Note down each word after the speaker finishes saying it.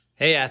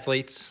Hey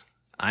athletes,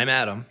 I'm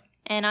Adam.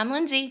 And I'm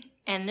Lindsay,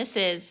 and this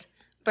is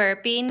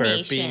Burpee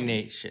Nation. Burpee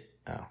Nation.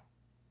 Oh.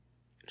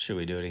 Should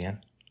we do it again?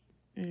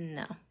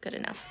 No, good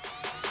enough.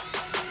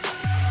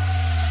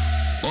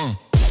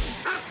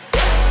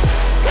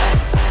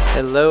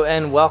 Hello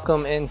and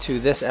welcome into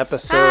this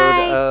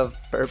episode of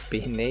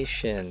Burpee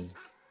Nation.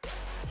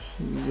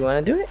 You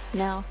want to do it?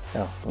 No.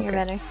 Oh, okay. You're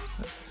better.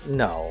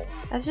 No.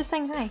 I was just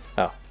saying hi.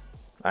 Oh,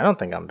 I don't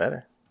think I'm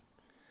better.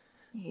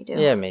 You do.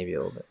 Yeah, maybe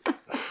a little bit.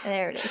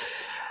 There it is.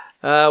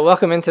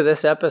 Welcome into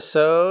this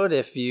episode.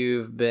 If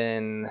you've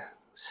been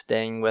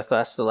staying with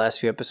us the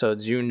last few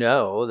episodes, you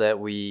know that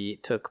we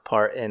took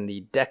part in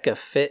the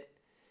DecaFit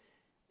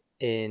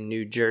in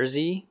New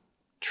Jersey.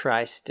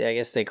 Tri-state, I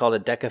guess they called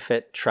it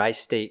DecaFit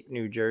Tri-State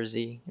New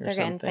Jersey or They're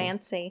something. getting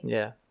fancy.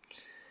 Yeah.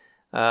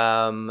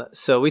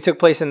 So we took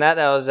place in that.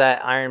 That was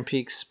at Iron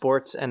Peak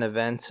Sports and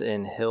Events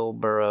in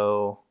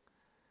Hillsborough,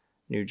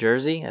 New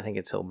Jersey. I think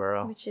it's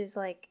Hillsborough. Which is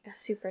like a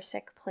super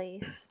sick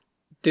place.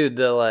 Dude,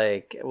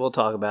 we'll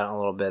talk about it in a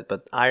little bit,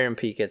 but Iron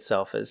Peak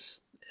itself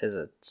is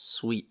a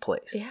sweet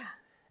place. Yeah.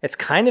 It's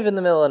kind of in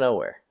the middle of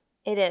nowhere.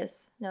 It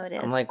is. No, it is.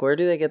 I'm like, where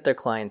do they get their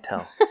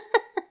clientele?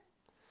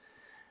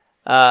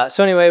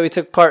 So anyway, we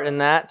took part in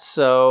that.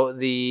 So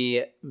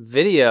the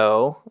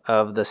video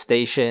of the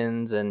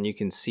stations, and you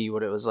can see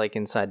what it was like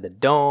inside the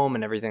dome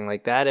and everything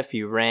like that. If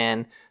you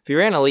ran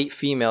Elite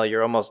Female,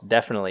 you're almost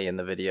definitely in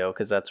the video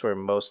because that's where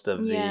most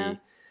of the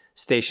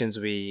stations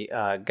we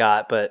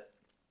got. But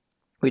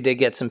we did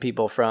get some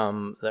people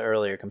from the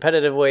earlier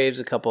competitive waves.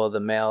 A couple of the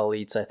male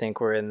elites, I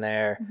think, were in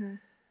there. Mm-hmm.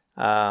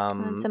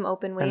 And some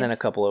open waves. And then a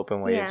couple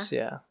open waves,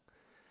 yeah.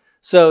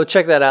 So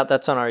check that out.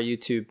 That's on our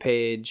YouTube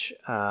page.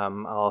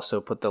 I'll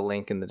also put the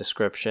link in the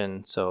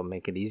description, so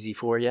make it easy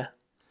for you.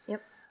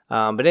 Yep.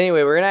 But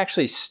anyway, we're going to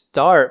actually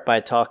start by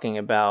talking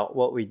about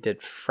what we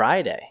did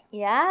Friday.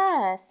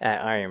 Yes.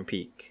 At Iron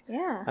Peak.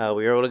 Yeah.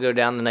 We were able to go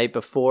down the night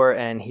before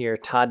and hear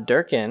Todd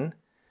Durkin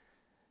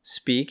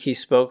speak. He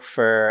spoke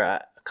for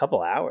a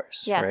couple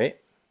hours, yes. right?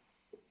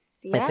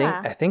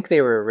 Yeah. I think they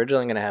were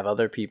originally going to have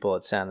other people,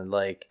 it sounded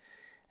like.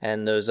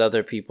 And those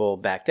other people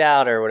backed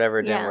out or whatever,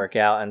 it didn't work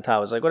out. And Todd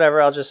was like, whatever,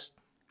 I'll just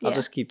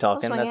keep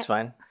talking. That's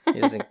fine.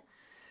 He doesn't.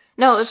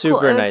 No, it was super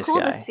cool. It was nice cool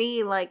guy. to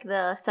see like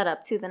the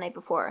setup too the night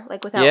before,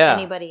 like without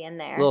anybody in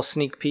there. Little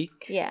sneak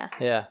peek. Yeah.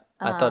 Yeah.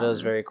 I thought it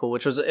was very cool.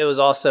 It was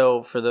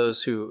also, for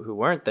those who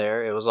weren't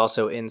there, it was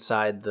also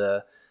inside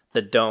the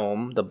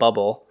dome, the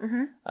bubble,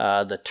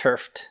 the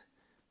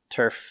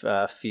turf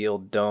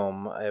field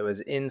dome. It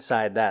was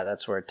inside that.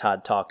 That's where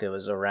Todd talked. It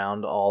was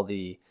around all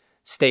the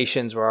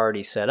stations were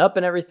already set up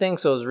and everything,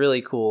 so it was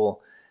really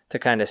cool to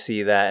kind of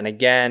see that. And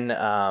again,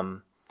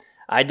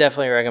 I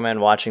definitely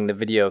recommend watching the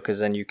video because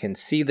then you can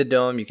see the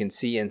dome, you can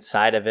see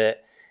inside of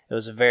it. It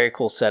was a very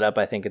cool setup.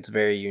 I think it's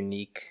very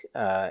unique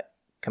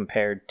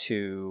compared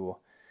to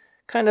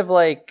kind of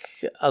like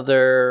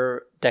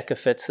other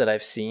DecaFits that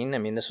I've seen. I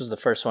mean, this was the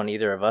first one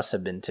either of us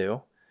have been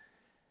to.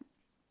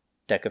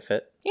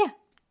 DecaFit. Yeah.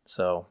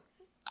 So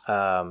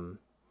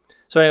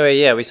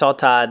anyway, we saw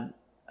Todd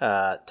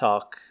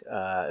talk.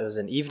 It was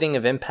an Evening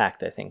of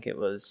Impact, I think it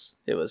was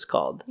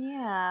called.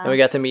 Yeah. And we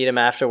got to meet him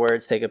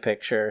afterwards, take a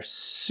picture.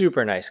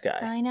 Super nice guy.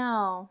 I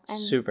know. And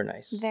super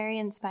nice. Very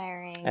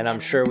inspiring. And I'm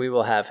sure we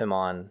will have him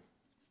on.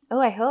 Oh,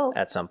 I hope.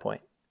 At some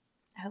point.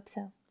 I hope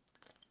so.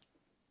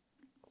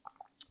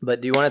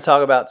 But do you want to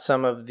talk about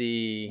some of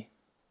the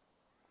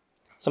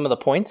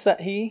points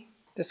that he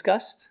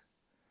discussed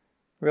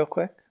real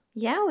quick?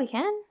 Yeah, we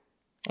can.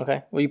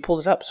 Okay. Well, you pulled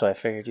it up, so I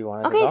figured you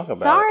wanted to talk about it. Okay,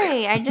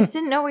 sorry. I just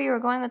didn't know where you were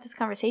going with this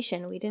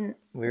conversation. We didn't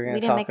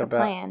make a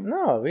plan.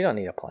 No, we don't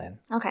need a plan.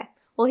 Okay.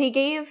 Well, he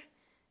gave,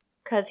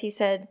 because he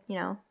said,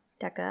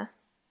 Deca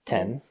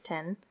 10. is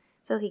 10.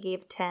 So he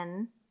gave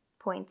 10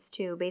 points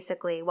to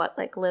basically what,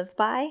 like live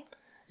by?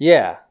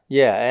 Yeah.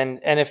 And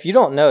if you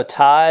don't know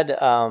Todd,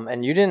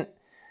 and you didn't,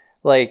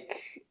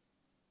 like,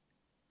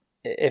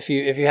 if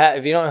you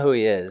don't know who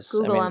he is,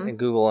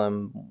 Google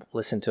him,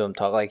 listen to him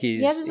talk. Like he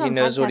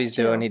knows what he's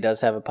doing. He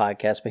does have a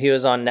podcast, but he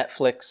was on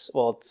Netflix.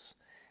 Well,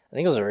 I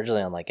think it was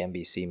originally on like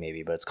NBC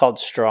maybe, but it's called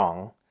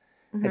Strong.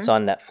 Mm-hmm. It's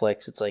on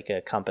Netflix. It's like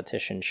a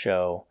competition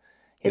show.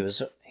 He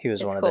was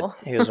one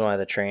of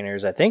the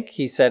trainers. I think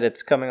he said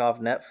it's coming off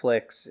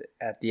Netflix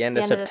at the end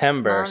of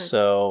September.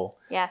 So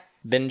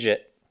yes, binge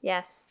it.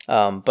 Yes.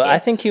 But I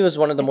think he was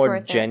one of the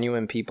more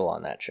genuine people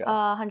on that show.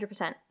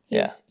 100%.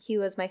 He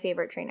was my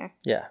favorite trainer.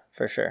 Yeah,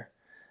 for sure.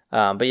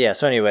 But yeah,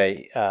 so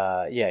anyway,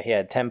 he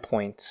had 10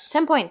 points.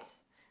 10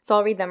 points. So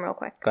I'll read them real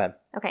quick. Go ahead.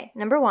 Okay.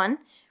 Number 1,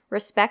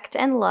 respect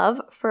and love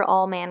for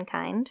all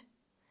mankind.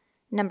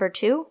 Number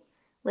 2,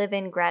 live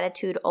in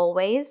gratitude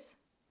always.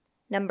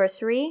 Number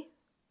 3,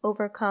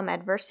 overcome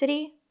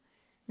adversity.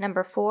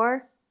 Number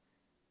 4,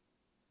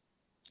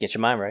 get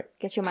your mind right.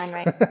 Get your mind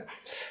right.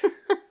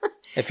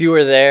 If you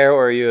were there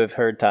or you have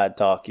heard Todd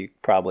talk, you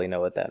probably know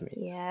what that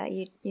means. Yeah,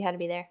 you had to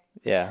be there.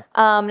 Yeah.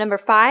 Number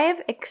 5,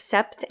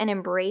 accept and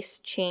embrace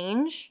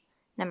change.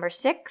 Number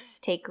 6,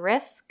 take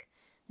risk.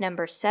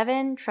 Number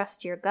 7,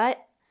 trust your gut.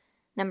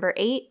 Number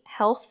 8,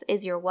 health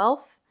is your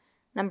wealth.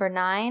 Number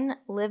 9,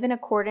 live in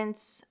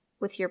accordance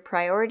with your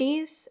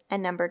priorities.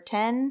 And number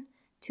 10,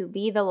 to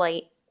be the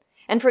light.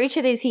 And for each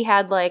of these, he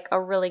had like a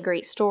really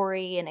great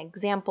story and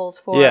examples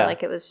for it.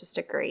 Like it was just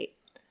a great.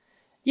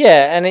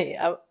 Yeah, and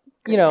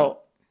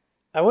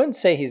I wouldn't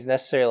say he's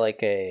necessarily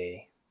like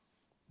a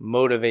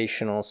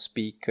motivational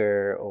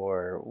speaker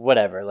or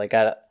whatever. Like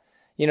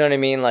you know what I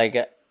mean? Like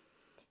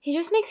he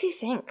just makes you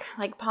think,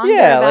 like ponder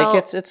like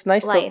about it's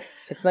nice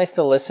life. It's nice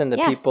to listen to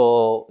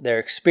people, their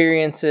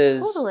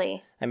experiences.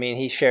 Totally. I mean,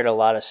 he shared a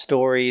lot of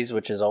stories,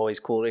 which is always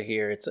cool to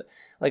hear. It's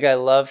like I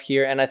love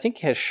here, and I think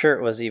his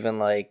shirt was even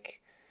like.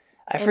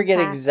 I forget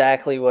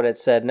exactly what it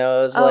said. No,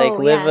 it was like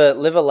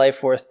live a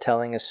life worth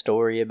telling a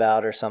story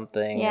about or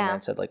something. Yeah. And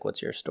it said like,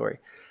 what's your story?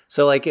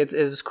 So like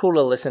it's cool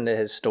to listen to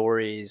his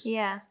stories.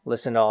 Yeah.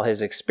 Listen to all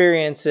his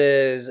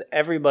experiences.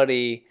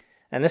 Everybody,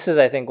 and this is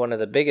I think one of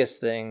the biggest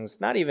things.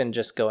 Not even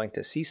just going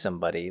to see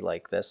somebody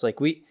like this.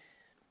 Like we,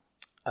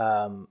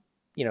 when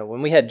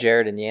we had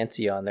Jared and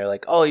Yancey on, they're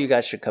like, oh, you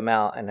guys should come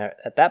out. And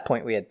at that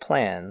point we had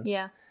plans.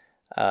 Yeah.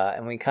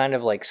 And we kind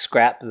of like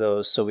scrapped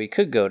those so we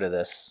could go to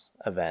this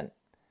event.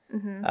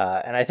 Mm-hmm.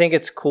 And I think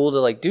it's cool to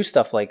like do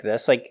stuff like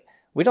this. Like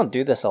we don't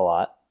do this a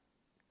lot,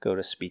 go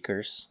to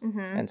speakers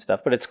and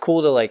stuff, but it's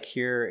cool to like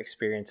hear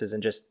experiences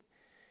and just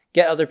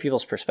get other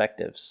people's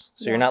perspectives.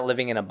 So you're not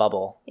living in a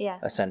bubble,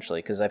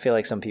 essentially. Because I feel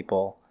like some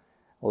people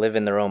live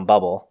in their own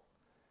bubble.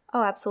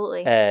 Oh,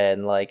 absolutely.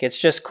 And like it's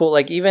just cool.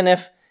 Like even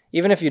if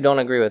you don't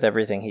agree with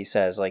everything he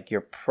says, like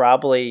you're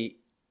probably,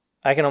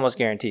 I can almost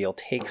guarantee you'll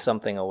take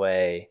something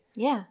away.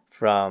 Yeah.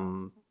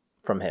 From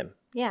him.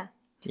 Yeah.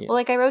 Yeah. Well,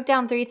 like I wrote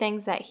down 3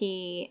 things that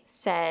he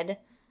said.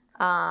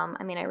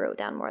 I wrote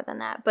down more than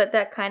that, but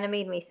that kind of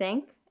made me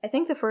think. I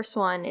think the first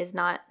one is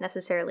not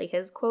necessarily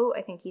his quote.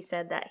 I think he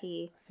said that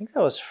he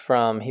was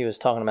he was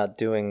talking about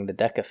doing the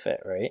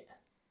DecaFit, right?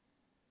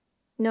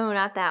 No,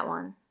 not that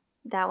one.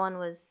 That one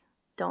was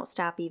don't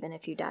stop even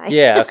if you die.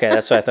 Yeah, okay,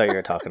 that's what I thought you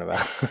were talking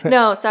about.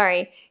 No,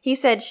 sorry. He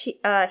said he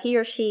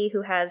or she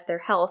who has their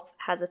health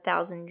has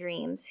 1,000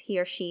 dreams. He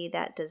or she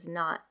that does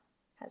not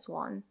has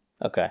one.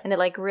 Okay. And it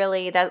like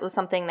really, that was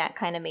something that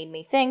kind of made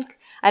me think.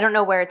 I don't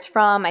know where it's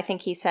from. I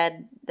think he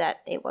said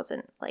that it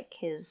wasn't like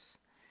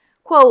his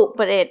quote,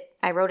 but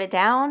I wrote it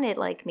down. It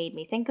like made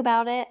me think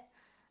about it.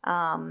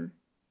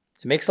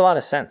 It makes a lot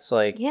of sense.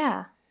 Like,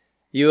 yeah,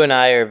 you and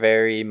I are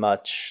very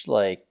much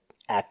like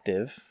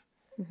active.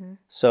 Mm-hmm.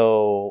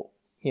 So,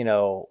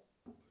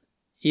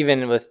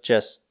 even with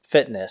just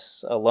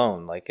fitness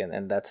alone, like,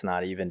 and that's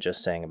not even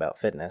just saying about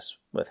fitness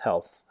with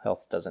health.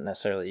 Health doesn't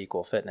necessarily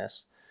equal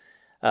fitness.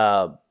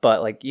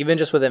 But like even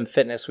just within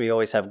fitness, we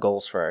always have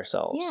goals for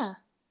ourselves,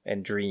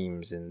 and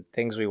dreams and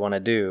things we want to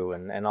do,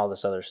 and all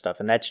this other stuff.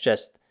 And that's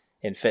just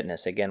in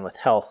fitness. Again, with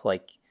health,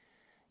 like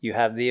you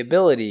have the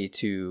ability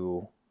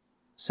to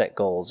set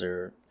goals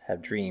or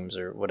have dreams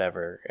or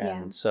whatever,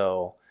 and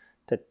so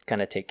to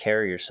kind of take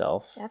care of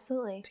yourself,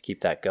 absolutely, to keep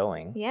that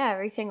going. Yeah,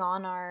 everything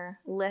on our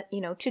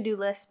to-do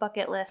list,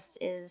 bucket list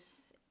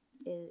is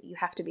you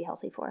have to be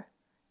healthy for.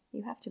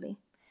 You have to be.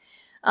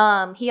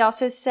 He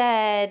also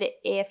said,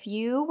 if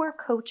you were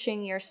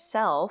coaching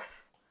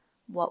yourself,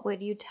 what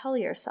would you tell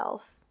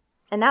yourself?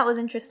 And that was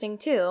interesting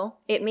too.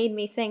 It made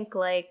me think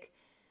like,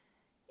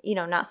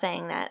 not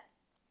saying that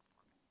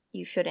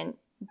you shouldn't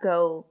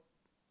go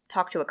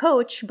talk to a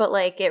coach, but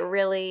like it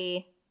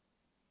really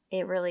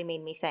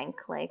made me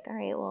think like, all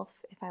right, well,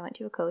 if I went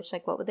to a coach,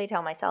 like what would they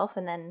tell myself?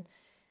 And then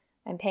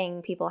I'm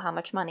paying people how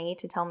much money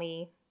to tell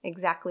me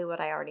exactly what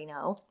I already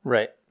know.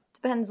 Right.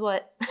 Depends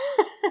what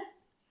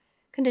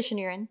condition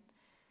you're in.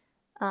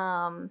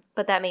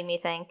 But that made me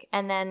think.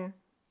 And then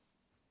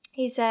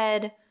he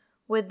said,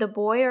 would the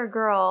boy or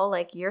girl,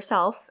 like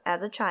yourself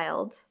as a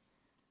child,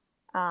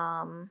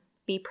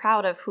 be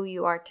proud of who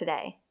you are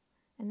today?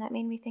 And that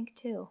made me think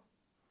too.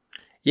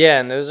 Yeah,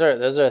 and those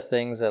are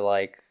things that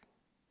like,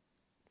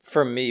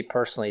 for me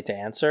personally to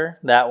answer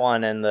that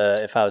one, and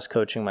if I was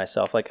coaching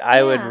myself, like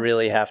I would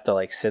really have to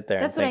like sit there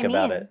and think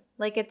about it.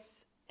 Like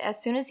it's,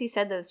 as soon as he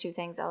said those 2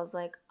 things, I was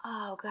like,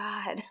 oh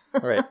God.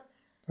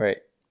 Right.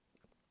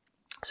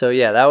 So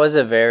yeah, that was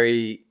a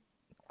very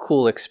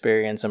cool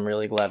experience. I'm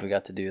really glad we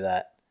got to do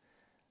that.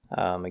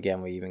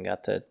 Again, we even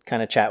got to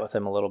kind of chat with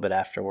him a little bit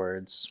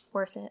afterwards.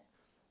 Worth it.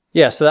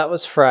 Yeah, so that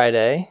was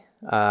Friday.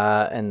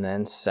 And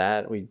then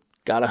we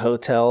got a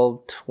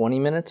hotel 20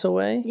 minutes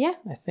away. Yeah.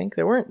 I think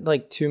there weren't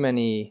like too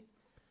many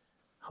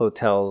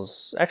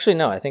hotels. Actually,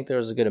 no, I think there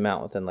was a good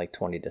amount within like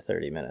 20 to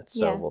 30 minutes.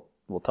 So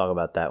we'll talk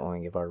about that when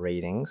we give our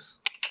ratings.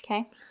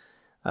 Okay.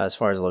 As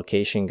far as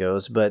location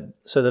goes. But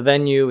so the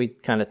venue we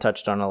kind of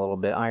touched on a little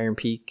bit. Iron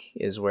Peak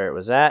is where it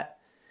was at.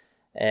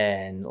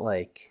 And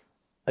like,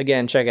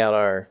 again, check out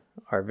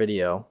our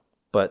video.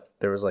 But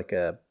there was like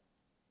a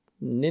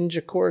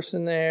ninja course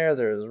in there.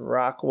 There was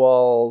rock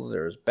walls.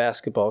 There was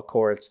basketball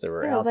courts. There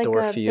were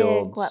outdoor like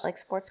fields. Big, like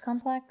sports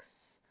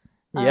complex?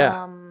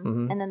 Yeah.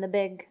 And then the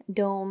big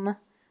dome.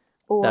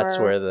 Or that's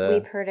where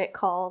we've heard it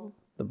called.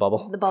 The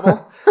bubble. The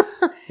bubble.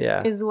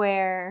 Yeah. Is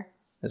where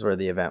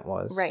the event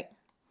was. Right.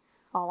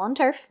 All on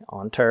turf.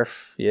 On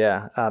turf,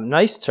 yeah.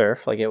 Nice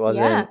turf. Like it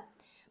wasn't. Yeah.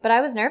 But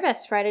I was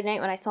nervous Friday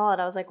night when I saw it.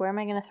 I was like, where am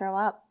I going to throw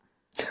up?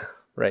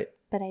 Right.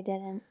 But I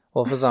didn't.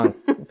 Well, if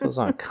it was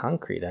on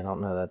concrete, I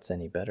don't know that's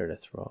any better to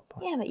throw up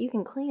on. Yeah, but you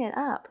can clean it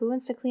up. Who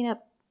wants to clean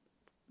up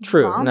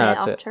True. vomit No,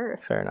 that's off it.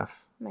 turf? Fair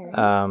enough. Am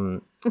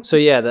I right? So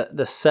yeah,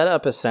 the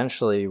setup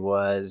essentially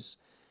was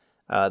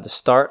the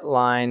start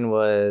line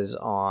was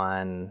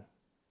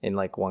in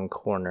like one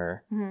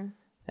corner,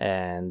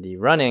 and the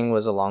running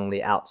was along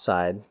the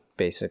outside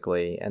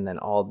basically, and then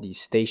all these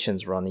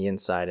stations were on the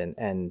inside,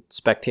 and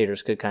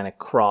spectators could kind of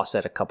cross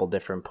at a couple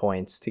different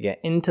points to get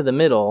into the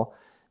middle,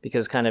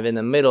 because kind of in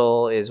the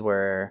middle is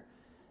where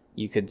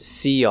you could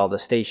see all the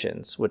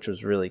stations, which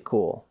was really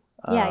cool.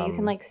 Yeah, you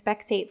can like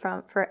spectate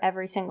for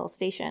every single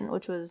station,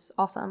 which was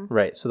awesome.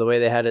 Right. So the way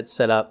they had it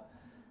set up,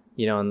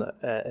 in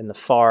the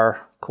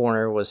far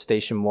corner was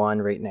station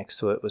 1. Right next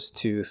to it was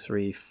 2,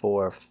 3,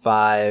 4,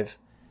 5,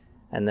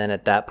 and then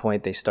at that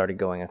point they started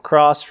going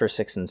across for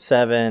 6 and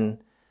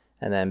 7,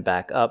 and then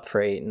back up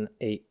for 8 and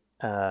 8.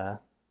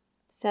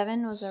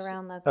 7 was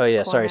around the. Oh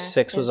yeah, sorry. corner.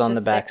 6 was on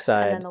the back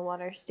side. And then the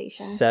water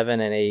station.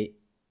 7 and 8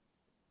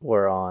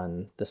 were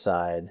on the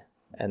side.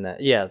 And then,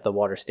 the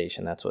water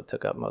station, that's what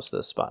took up most of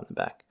the spot in the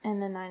back.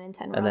 And then 9 and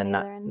 10 were And on then the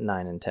other end.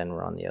 9 and 10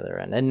 were on the other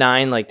end. And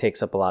 9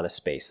 takes up a lot of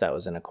space. That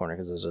was in a corner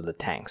because those are the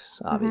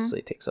tanks.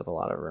 Obviously, takes up a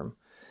lot of room.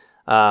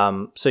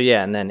 And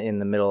then in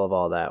the middle of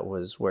all that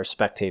was where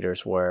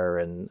spectators were.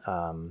 And,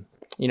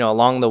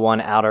 along the one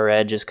outer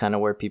edge is kind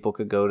of where people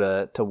could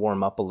go to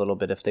warm up a little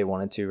bit if they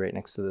wanted to, right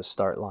next to the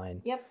start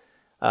line. Yep.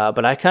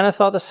 But I kind of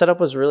thought the setup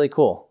was really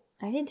cool.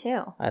 I did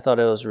too. I thought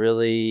it was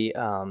really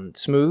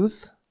smooth,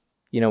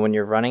 when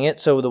you're running it.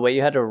 So the way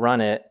you had to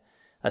run it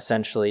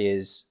essentially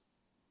is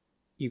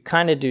you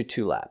kind of do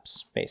 2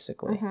 laps,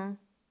 basically.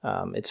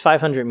 It's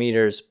 500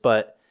 meters,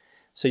 but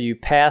so you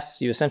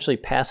essentially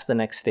pass the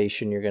next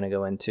station you're going to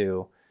go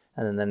into,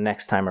 and then the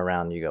next time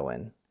around you go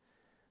in.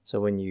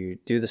 So when you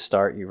do the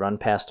start, you run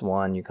past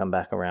 1, you come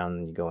back around,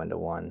 and you go into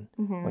 1.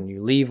 When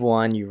you leave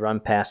 1, you run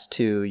past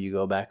 2, you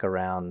go back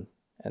around,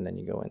 and then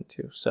you go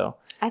into. So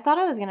I thought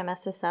I was going to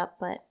mess this up,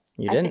 but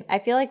you didn't. I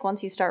feel like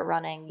once you start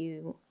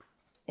running,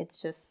 it's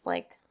just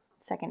like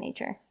second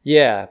nature.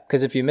 Yeah,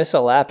 because if you miss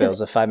a lap, it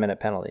was a 5-minute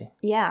penalty.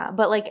 Yeah,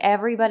 but like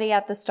everybody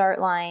at the start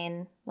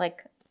line,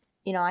 like,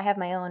 I have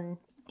my own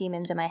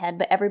demons in my head,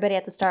 but everybody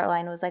at the start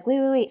line was like,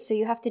 wait, so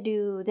you have to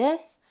do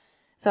this?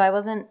 So I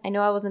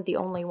know I wasn't the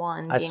only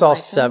one. I saw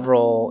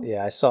several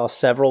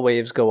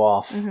waves go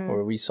off,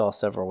 or we saw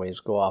several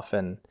waves go off,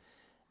 and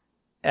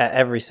at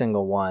every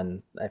single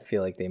one, I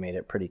feel like they made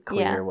it pretty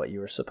clear what you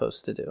were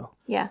supposed to do.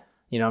 Yeah.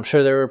 I'm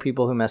sure there were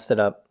people who messed it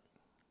up.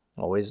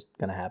 Always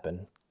going to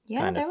happen.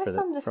 Yeah, there were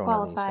some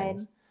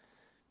disqualified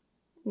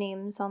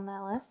names on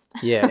that list.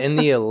 Yeah, in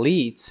the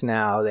elites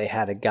now, they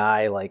had a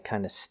guy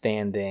kind of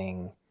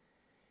standing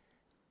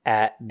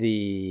at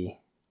the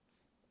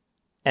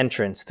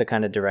entrance to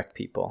kind of direct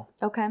people.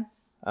 Okay.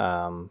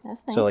 That's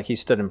nice. So he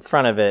stood in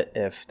front of it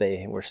if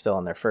they were still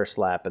on their first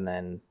lap, and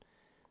then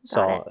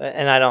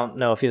and I don't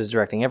know if he was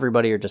directing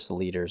everybody or just the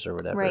leaders or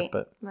whatever. Right.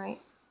 But right.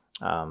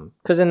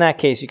 Because in that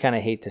case, you kind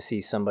of hate to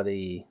see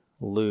somebody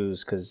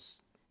lose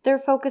because they're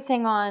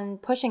focusing on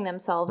pushing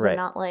themselves Right. and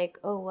not like,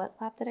 oh, what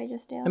lap did I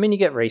just do? I mean, you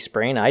get race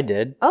brain. I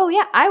did. Oh,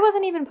 yeah. I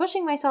wasn't even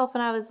pushing myself,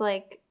 and I was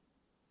like,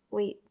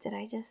 wait, did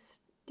I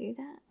just do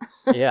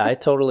that? Yeah, I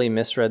totally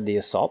misread the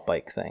assault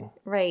bike thing.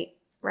 Right.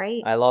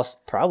 I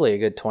lost probably a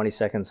good 20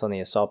 seconds on the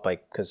assault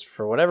bike because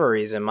for whatever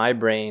reason, my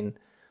brain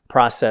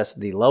processed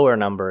the lower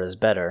number as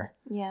better.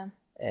 Yeah.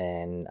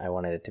 And I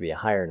wanted it to be a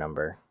higher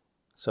number.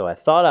 So I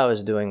thought I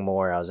was doing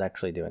more. I was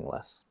actually doing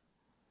less.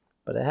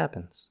 But it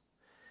happens.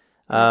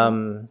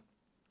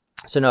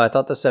 So no, I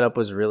thought the setup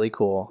was really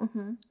cool.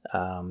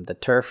 The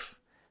turf.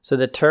 So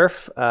the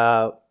turf,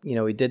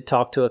 we did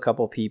talk to a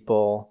couple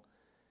people.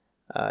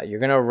 You're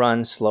going to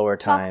run slower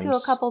times. Talk to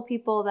a couple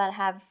people that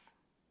have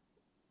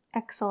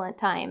excellent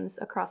times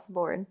across the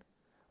board.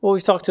 Well,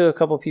 we've talked to a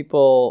couple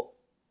people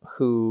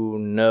who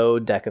know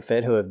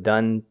Decafit, who have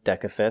done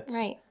Decafits.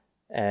 Right.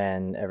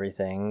 And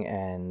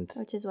everything.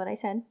 Which is what I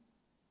said.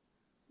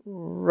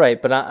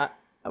 Right, but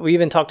we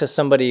even talked to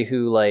somebody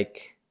who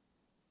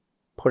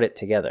put it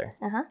together.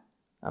 Uh-huh.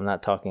 I'm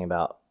not talking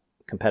about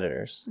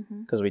competitors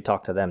because we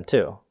talked to them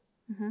too.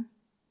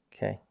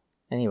 Okay.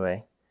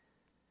 Anyway,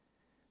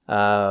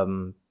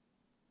 the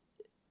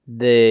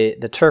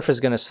turf is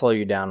going to slow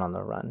you down on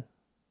the run,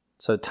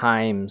 so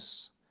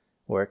times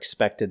were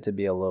expected to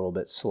be a little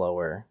bit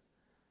slower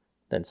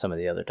than some of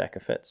the other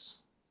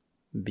Decafits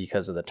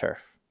because of the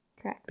turf.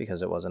 Correct.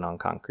 Because it wasn't on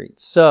concrete.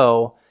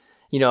 So,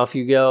 if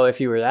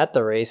you were at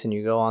the race and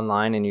you go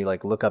online and you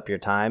look up your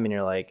time and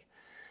you're like,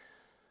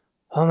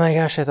 oh my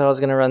gosh, I thought I was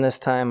going to run this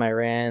time. I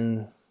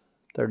ran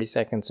 30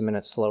 seconds a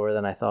minute slower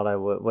than I thought I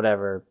would.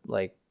 Whatever.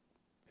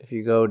 If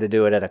you go to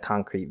do it at a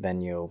concrete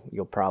venue,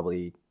 you'll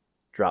probably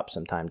drop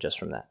some time just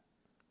from that,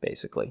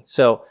 basically.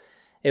 So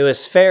it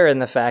was fair in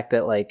the fact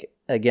that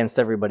against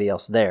everybody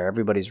else there,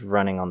 everybody's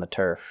running on the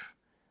turf.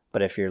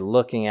 But if you're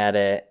looking at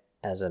it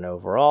as an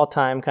overall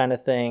time kind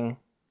of thing,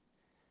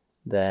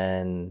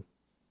 then,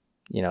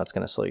 it's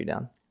going to slow you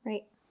down.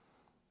 Right.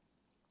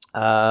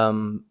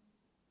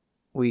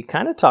 We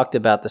kind of talked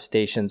about the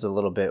stations a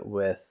little bit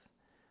with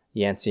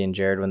Yancey and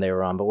Jared when they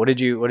were on, but what did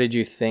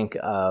you think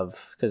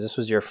of, because this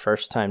was your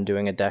first time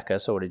doing a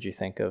DECA, so what did you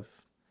think of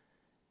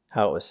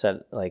how it was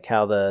set, like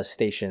how the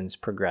stations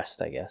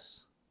progressed, I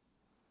guess?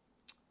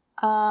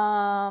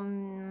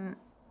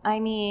 I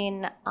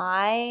mean,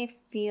 I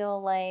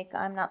feel like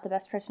I'm not the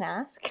best person to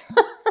ask.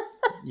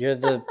 You're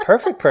the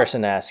perfect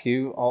person to ask.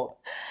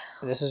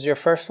 This is your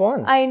first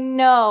one. I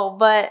know,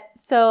 but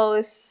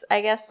so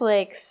I guess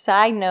like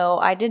side note,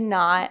 I did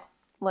not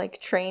like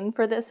train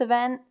for this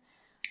event.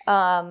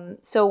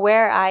 So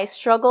where I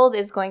struggled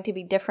is going to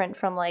be different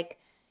from like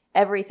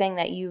everything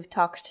that you've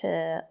talked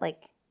to like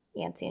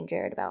Yancey and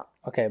Jared about.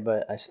 Okay,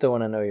 but I still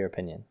want to know your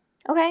opinion.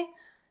 Okay.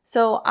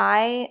 So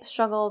I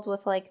struggled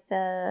with like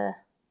the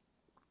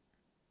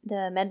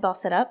med ball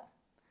setup.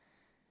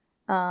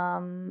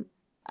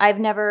 I've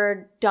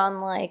never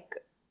done like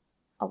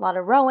a lot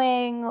of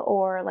rowing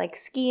or like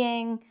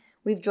skiing.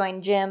 We've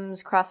joined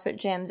gyms, CrossFit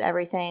gyms,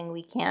 everything.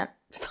 We can't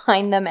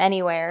find them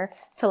anywhere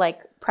to like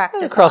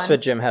practice. The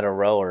CrossFit gym had a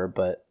rower,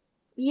 but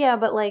yeah,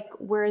 but like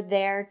we're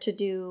there to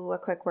do a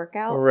quick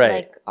workout. Right.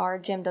 Like our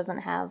gym doesn't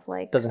have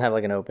like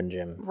an open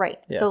gym. Right.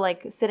 Yeah. So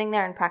like sitting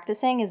there and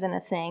practicing isn't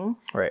a thing.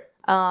 Right.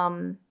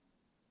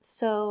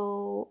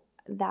 So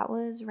that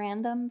was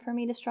random for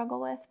me to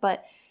struggle with,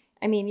 but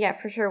I mean, yeah,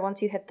 for sure.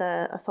 Once you hit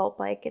the assault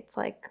bike, it's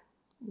like,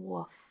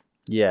 woof.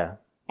 Yeah.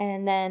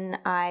 And then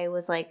I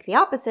was like the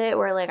opposite,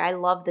 where like I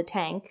love the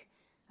tank.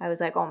 I was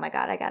like, oh my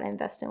God, I got to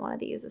invest in one of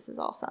these. This is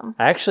awesome.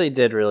 I actually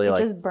did really It like.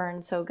 just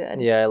burned so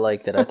good. Yeah, I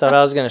liked it. I thought I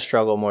was going to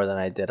struggle more than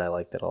I did. I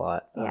liked it a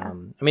lot. Yeah.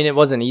 I mean, it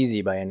wasn't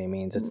easy by any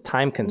means. It's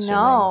time consuming.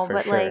 No, for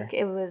but sure. like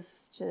it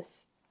was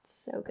just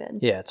so good.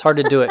 Yeah, it's hard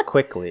to do it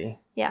quickly.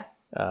 Yeah.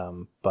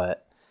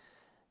 But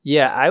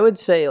yeah, I would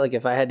say like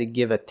if I had to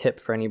give a tip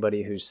for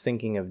anybody who's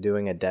thinking of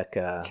doing a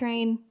DECA,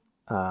 Train.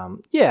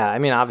 yeah, I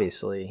mean,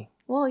 obviously.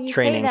 Well, you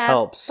Training say that,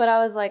 helps. but I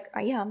was like, oh,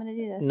 yeah, I'm going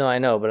to do this. No, I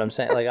know, but I'm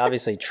saying like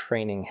obviously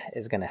training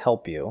is going to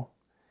help you.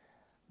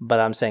 But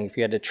I'm saying if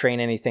you had to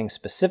train anything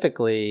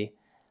specifically,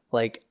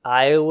 like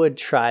I would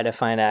try to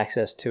find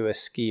access to a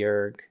ski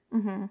erg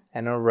and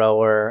a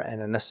rower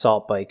and an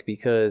assault bike,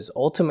 because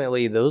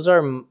ultimately those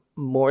are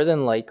more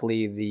than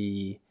likely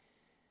the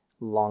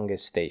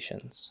longest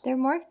stations. They're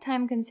more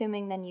time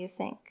consuming than you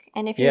think.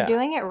 And if you're Yeah.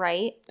 doing it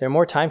right, They're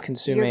more time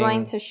consuming. you're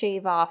going to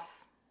shave off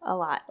a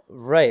lot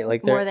right,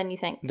 like more than you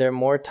think. They're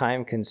more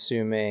time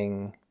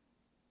consuming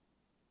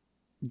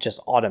just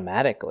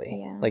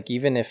automatically. Yeah. Like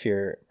even if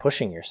you're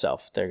pushing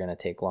yourself, they're going to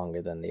take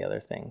longer than the other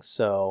things.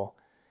 So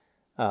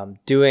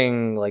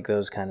doing like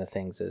those kind of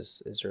things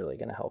is really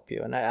going to help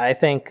you. And I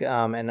think,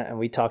 and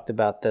we talked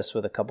about this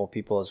with a couple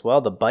people as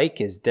well, the bike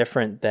is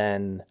different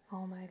than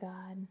Oh my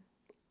God.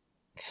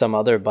 some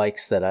other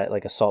bikes that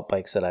like assault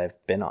bikes that I've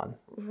been on.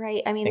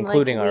 Right. I mean,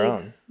 Including like our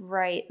own.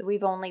 Right.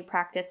 We've only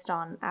practiced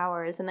on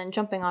ours, and then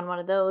jumping on one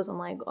of those, I'm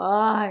like,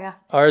 oh, yeah.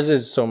 Ours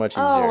is so much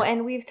easier. Oh,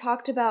 and we've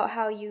talked about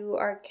how you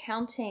are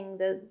counting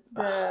the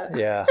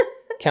yeah.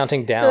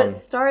 Counting So down. it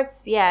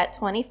starts, at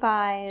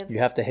 25. You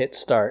have to hit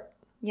start.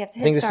 You have to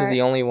I hit think this start. is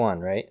the only one,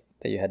 right?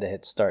 That you had to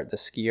hit start. The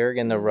ski erg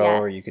and the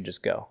rower, you Yes. could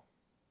just go.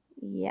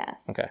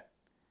 Yes. Okay.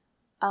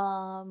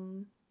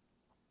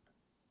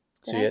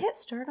 Did So I you- hit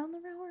start on the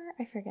rower?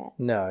 I forget.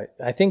 No,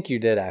 I think you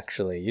did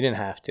actually. You didn't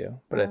have to,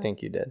 but I Oh.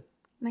 think you did.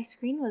 My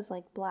screen was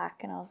like black,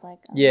 and I was like,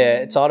 Yeah,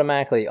 it's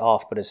automatically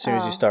off, but as soon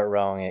as Oh. you start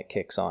rowing, it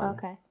kicks on.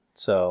 okay.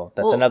 So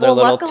that's Well- another well,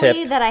 little luckily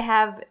tip. that I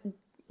have,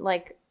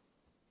 like,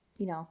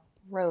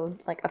 rode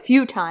like a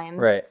few times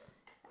Right,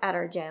 at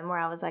our gym where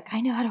I was like,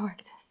 I know how to work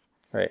this.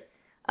 right.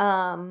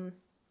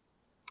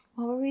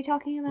 What were we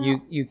talking about?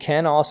 You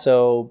can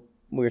also,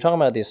 we were talking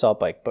about the assault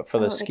bike, but for Oh,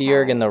 the the ski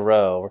erg and the calories.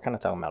 row, we're kind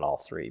of talking about all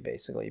three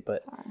basically.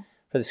 But Sorry.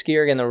 for the ski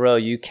erg and the row,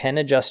 you can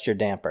adjust your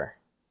damper.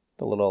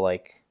 The little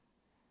like,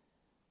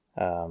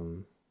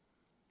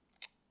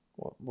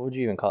 what would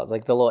you even call it?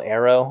 Like the little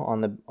arrow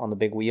on the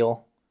big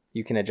wheel.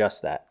 You can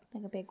adjust that.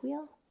 Like a big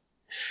wheel?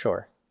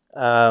 Sure.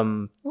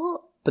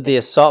 Well, But the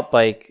assault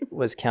bike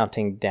was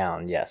counting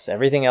down. Yes,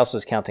 everything else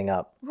was counting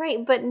up.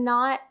 right, but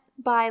not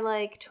by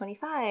like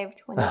 25,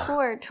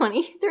 24,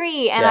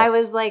 23. And I Yes.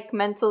 was like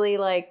mentally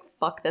like,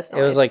 fuck this noise.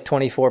 It was like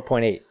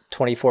 24.8,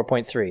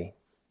 24.3.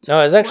 No,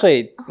 it was actually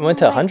it went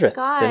to Oh my hundredths,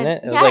 God. didn't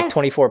it? It was like Yes.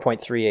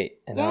 24.38,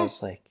 and I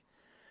was Yes. like,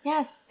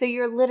 yes. So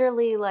you're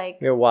literally like,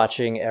 you're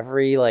watching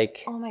every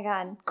like oh my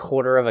God.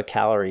 quarter of a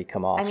calorie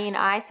come off. I mean,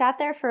 I sat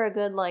there for a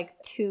good like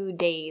 2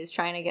 days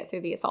trying to get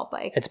through the assault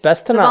bike. it's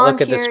best to the not look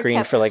at the volunteer screen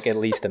kept- for like at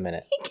least a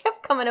minute. He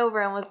kept coming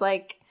over and was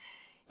like,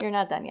 you're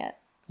not done yet.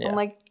 Yeah. I'm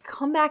like,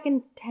 come back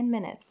in 10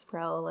 minutes,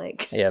 bro.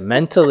 Like, Yeah,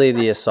 mentally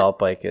the assault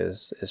bike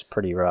is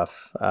pretty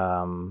rough.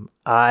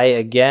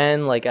 I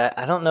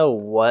don't know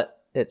what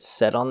it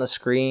said on the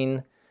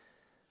screen,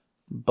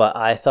 but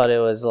I thought it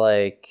was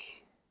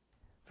like,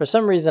 for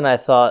some reason I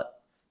thought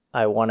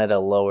I wanted a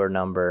lower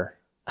number.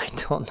 I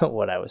don't know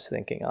what I was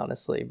thinking,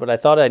 honestly, but I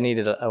thought I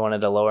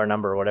wanted a lower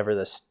number, whatever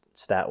this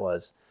stat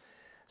was.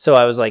 So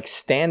I was like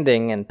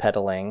standing and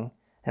pedaling,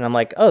 and I'm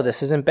like, oh,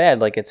 this isn't bad.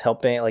 Like it's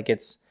helping, like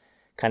it's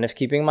kind of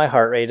keeping my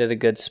heart rate at a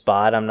good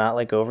spot. I'm not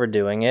like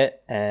overdoing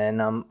it,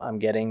 and I'm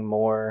getting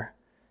more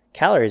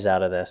calories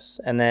out of this.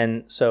 And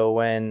then so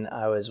when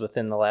I was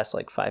within the last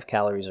like 5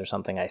 calories or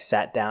something, I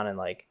sat down and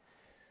like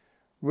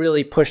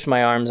really pushed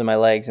my arms and my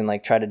legs and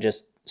like tried to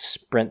just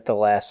sprint the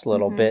last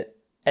little bit,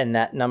 and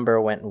that number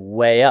went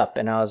way up,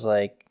 and I was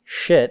like,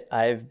 shit,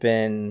 I've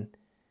been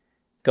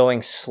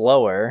going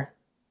slower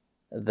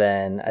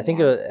than I think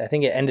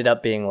it ended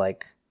up being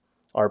like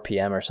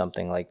RPM or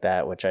something like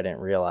that, which I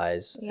didn't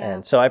realize.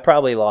 And so I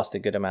probably lost a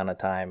good amount of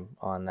time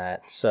on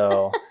that.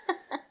 So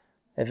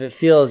if it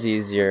feels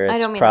easier,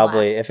 it's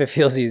probably, if it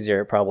feels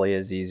easier, it probably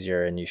is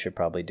easier, and you should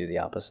probably do the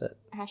opposite.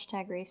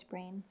 Hashtag race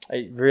brain.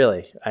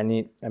 I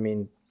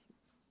mean,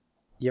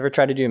 you ever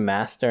try to do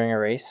math during a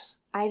race?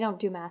 I don't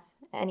do math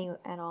at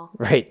all.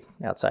 Right.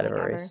 Outside of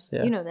a race.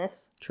 Yeah. You know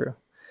this. True.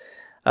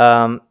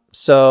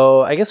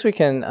 So I guess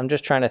I'm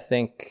just trying to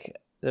think.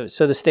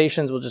 So the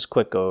stations, we'll just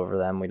quick go over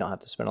them. We don't have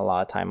to spend a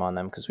lot of time on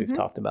them because we've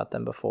talked about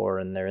them before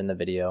and they're in the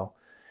video.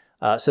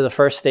 So the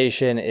first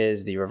station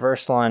is the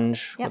reverse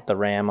lunge with the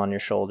ram on your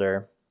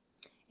shoulder.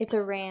 It's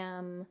a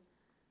ram.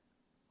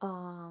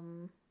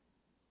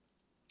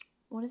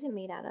 What is it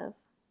made out of?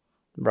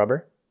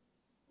 Rubber.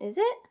 Is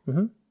it?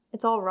 Mm-hmm.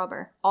 It's all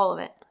rubber. All of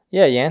it.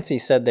 Yeah, Yancey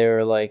said they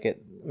were like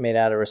made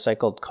out of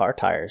recycled car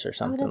tires or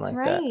something like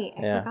that. Right.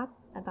 I forgot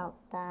about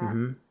that.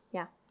 Mm-hmm.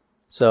 Yeah.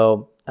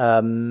 So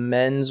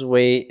men's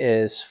weight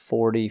is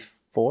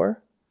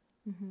 44?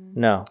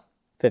 No,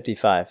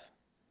 55.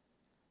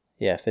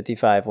 Yeah,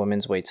 55.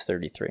 Women's weight's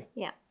 33.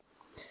 Yeah.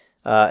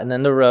 And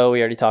then the row, we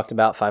already talked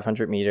about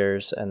 500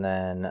 meters, and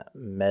then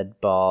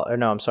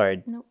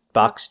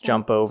box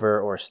jump over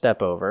or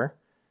step over,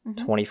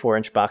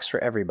 24-inch box for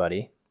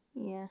everybody.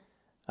 Yeah.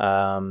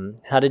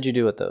 How did you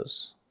do with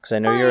those? Because I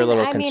know you're a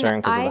little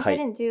concerned because of the height. I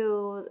didn't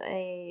do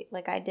I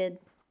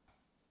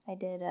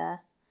did a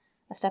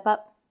step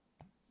up.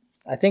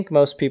 I think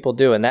most people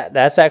do, and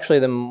that's actually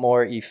the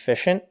more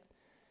efficient,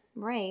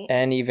 right?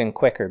 And even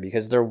quicker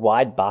because they're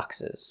wide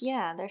boxes.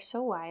 Yeah, they're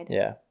so wide.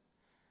 Yeah.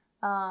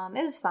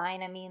 It was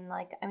fine. I mean,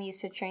 like I'm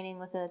used to training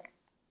with a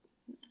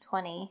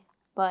 20,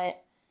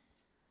 but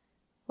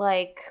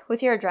like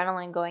with your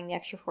adrenaline going the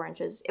extra 4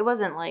 inches, it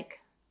wasn't like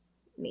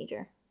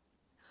major.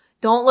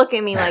 Don't look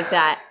at me like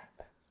that.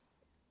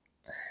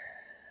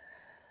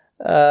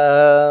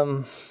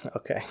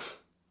 Okay.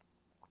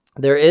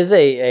 There is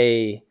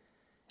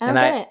and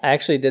I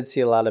actually did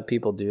see a lot of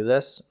people do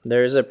this.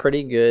 There is a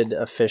pretty good,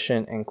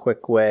 efficient, and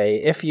quick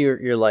way if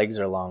your legs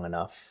are long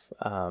enough.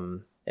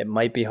 It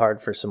might be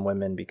hard for some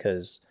women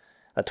because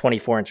a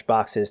 24-inch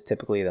box is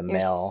typically the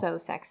male. You're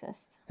so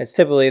sexist. It's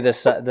typically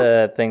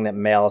the thing that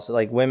males,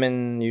 like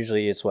women,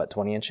 usually it's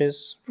 20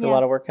 inches for a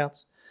lot of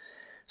workouts.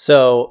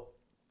 So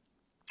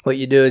what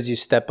you do is you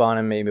step on,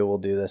 and maybe we'll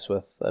do this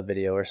with a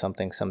video or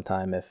something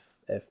sometime if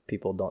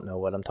people don't know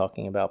what I'm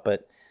talking about.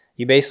 But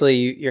you basically,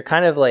 you're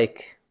kind of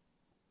like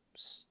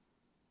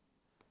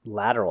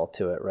lateral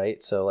to it,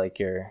 right? So like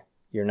you're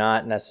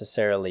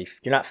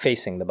not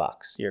facing the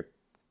box. Your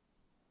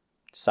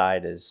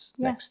side is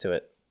next to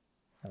it.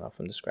 I don't know if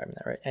I'm describing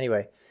that right.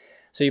 Anyway,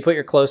 so you put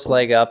your close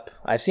leg up.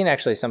 I've seen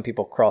actually some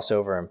people cross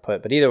over and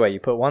but either way, you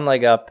put one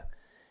leg up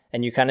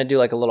and you kind of do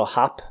like a little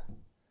hop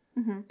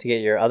to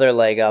get your other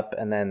leg up,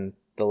 and then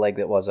the leg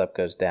that was up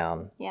goes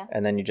down. Yeah.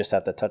 And then you just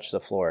have to touch the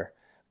floor.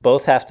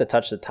 Both have to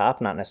touch the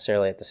top, not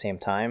necessarily at the same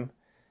time,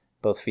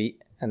 both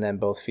feet, and then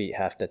both feet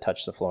have to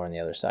touch the floor on the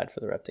other side for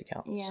the rep to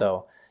count. Yeah.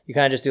 So you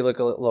kind of just do like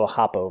a little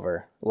hop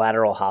over,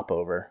 lateral hop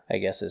over, I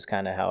guess is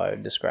kind of how I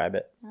would describe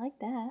it. I like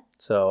that.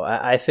 So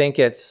I think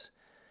it's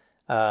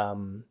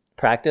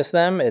practice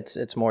them.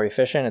 It's more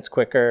efficient, it's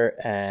quicker,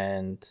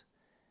 and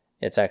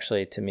it's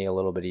actually to me a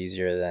little bit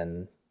easier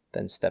than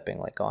stepping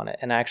like on it.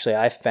 And actually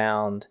I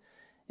found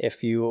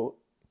if you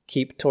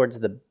keep towards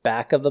the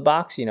back of the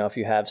box, if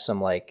you have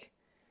some if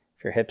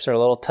your hips are a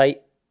little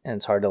tight and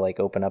it's hard to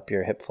open up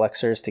your hip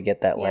flexors to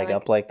get that leg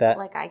up like that.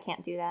 Like I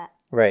can't do that.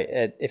 Right.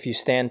 If you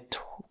stand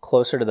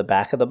closer to the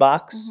back of the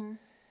box,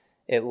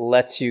 it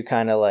lets you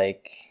kind of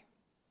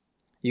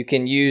you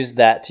can use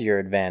that to your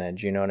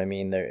advantage. You know what I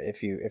mean?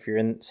 If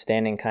you're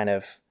standing kind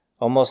of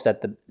almost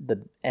at the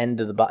end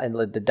of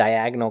the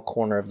diagonal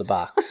corner of the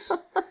box.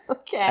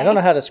 Okay. I don't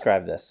know how to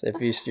describe this.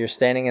 If you're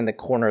standing in the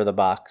corner of the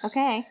box.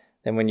 Okay.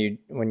 Then when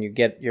you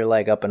get your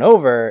leg up and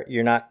over,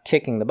 you're not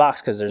kicking the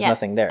box because there's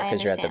nothing there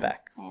because you're at the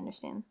back. I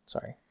understand.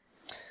 Sorry.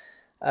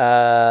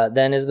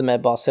 Then is the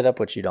med ball sit up,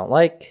 which you don't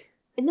like.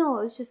 No,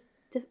 it was just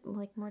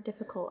more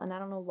difficult, and I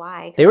don't know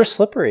why. They were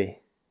slippery.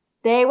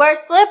 They were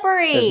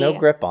slippery. There's no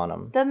grip on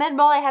them. The med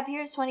ball I have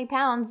here is 20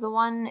 pounds. The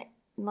one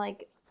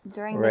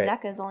during the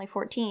DECA is only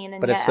 14,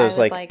 and but it's those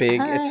big.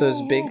 It's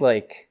those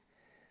big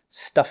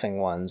stuffing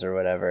ones or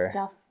whatever.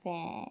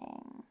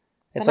 Stuffing.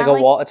 It's like a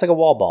wall. It's like a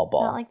wall ball.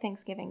 Not like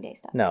Thanksgiving Day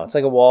stuff. No, it's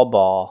like a wall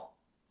ball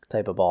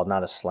type of ball,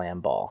 not a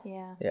slam ball.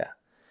 Yeah.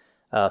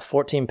 Yeah.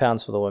 14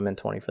 pounds for the women,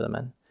 20 for the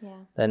men. Yeah.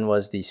 Then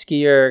was the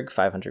ski erg,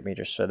 500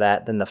 meters for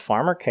that. Then the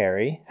farmer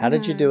carry. How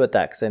did you do with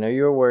that? Because I know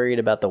you were worried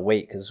about the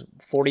weight. Because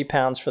 40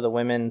 pounds for the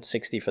women,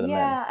 60 for the men.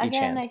 Yeah. Each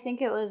Again, hand. I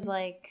think it was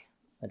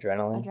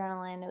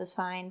Adrenaline. It was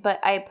fine. But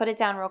I put it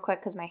down real quick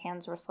because my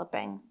hands were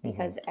slipping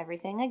because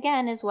everything,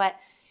 again, is wet.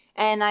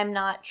 And I'm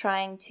not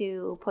trying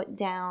to put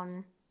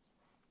down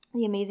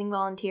the amazing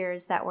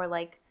volunteers that were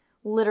like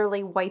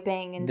literally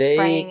wiping and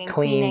spraying and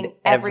cleaning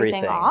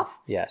everything off.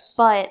 Yes.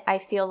 But I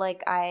feel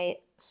like I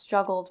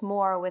struggled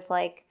more with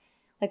like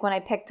when I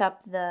picked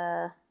up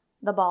the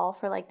ball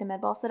for like the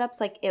med ball sit-ups,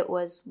 like it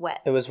was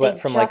wet. It was wet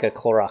from like a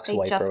Clorox wipe or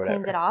whatever. They just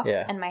cleaned it off,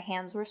 Yeah. and my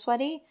hands were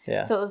sweaty.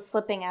 Yeah. So it was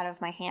slipping out of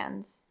my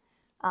hands.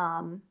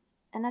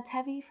 And that's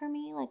heavy for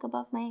me, like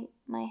above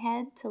my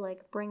head to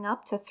like bring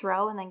up to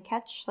throw and then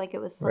catch, like it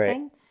was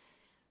slipping.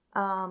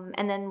 Right.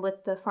 And then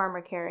with the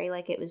farmer carry,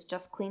 like it was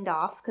just cleaned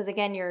off because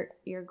again,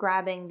 you're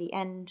grabbing the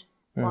end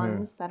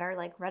ones that are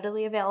like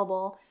readily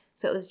available.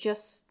 So it was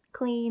just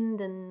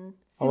cleaned and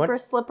super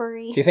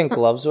slippery. Do you think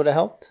gloves would have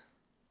helped?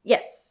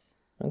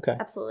 Yes. Okay.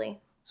 Absolutely.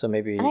 So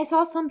maybe. And I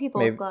saw some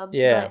people with gloves.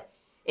 Yeah. But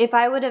if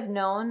I would have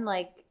known,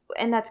 like,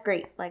 and that's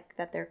great, like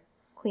that they're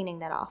cleaning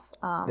that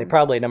off. They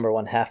probably, number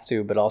one, have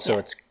to, but also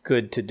it's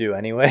good to do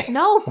anyway.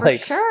 No, for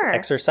like sure.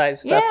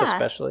 Exercise stuff,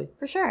 especially.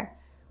 For sure.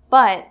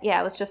 But yeah,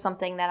 it was just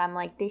something that I'm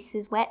like, this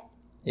is wet.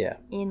 Yeah.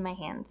 In my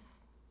hands.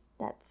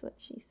 That's what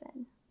she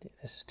said.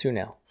 This is 2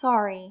 now.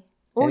 Sorry.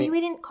 Well,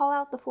 we didn't call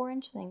out the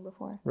 4-inch thing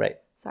before. Right.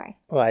 Sorry.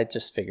 Well, I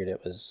just figured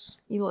it was.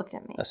 You looked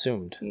at me.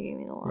 Assumed. You gave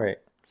me the look. Right.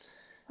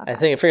 Okay.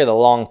 I figured the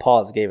long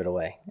pause gave it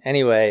away.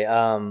 Anyway,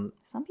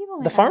 some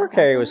people. The farmer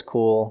carry was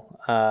cool.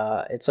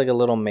 It's like a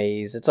little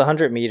maze. It's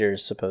 100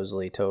 meters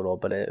supposedly total,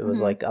 but it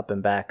was like up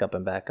and back, up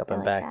and back, up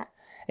and back. That.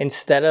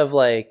 Instead of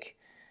like,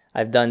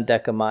 I've done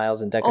Deca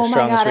Miles and Deca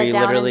Strongs where you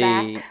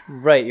literally,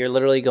 you're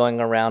literally going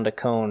around a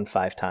cone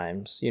 5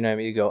 times. You know what I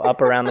mean? You go up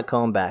around the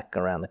cone, back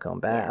around the cone,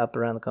 back, up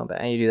around the cone,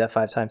 back, and you do that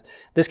 5 times.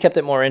 This kept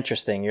it more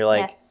interesting. You're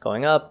like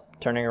going up,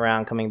 turning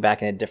around, coming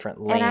back in a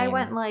different lane. And I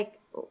went like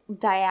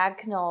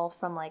diagonal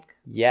from like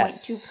point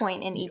to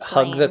point in each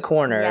hug lane. The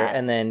corner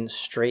and then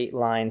straight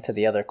line to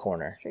the other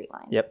corner. Straight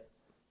line. Yep.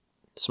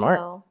 Smart.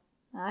 So,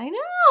 I know.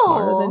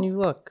 Smarter than you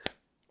look.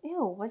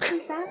 Ew, what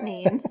does that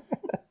mean?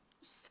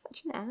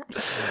 Such an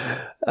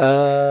ass.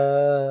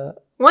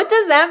 What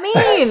does that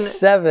mean?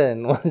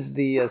 7 was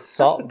the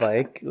assault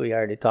bike. We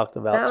already talked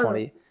about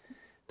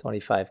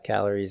 25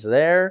 calories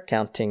there,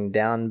 counting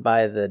down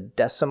by the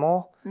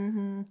decimal.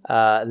 And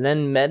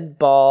then med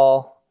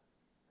ball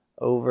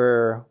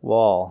over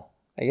wall.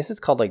 I guess it's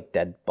called like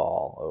dead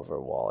ball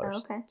over wall or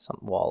some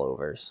wall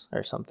overs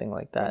or something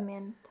like that. Dead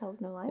man tells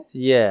no lies?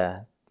 Yeah.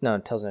 No,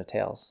 it tells no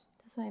tales.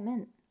 That's what I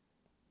meant.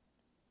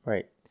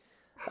 Right.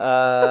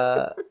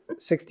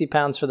 60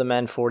 pounds for the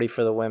men, 40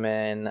 for the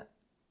women.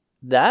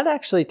 That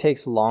actually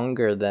takes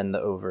longer than the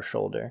over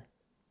shoulder.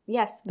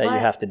 Yes. That you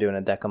have to do in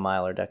a Deca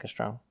Mile or Deca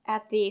Strong.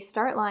 At the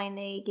start line,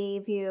 they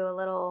gave you a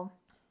little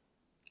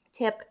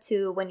tip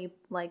to when you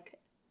like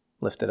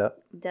lift it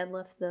up,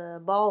 deadlift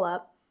the ball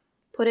up,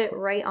 put it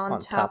right on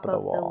top of the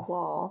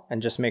wall.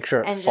 And just make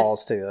sure it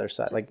falls to the other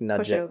side, like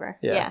nudge push it. Over.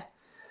 Yeah.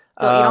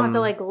 So you don't have to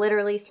like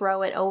literally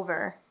throw it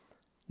over.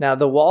 Now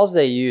the walls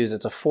they use,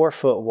 it's a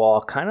 4-foot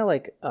wall, kind of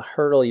like a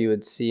hurdle you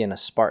would see in a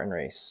Spartan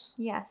race.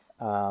 Yes.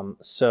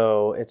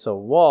 So it's a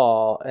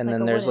wall, and like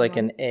then there's like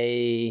an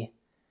A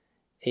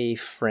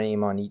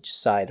frame on each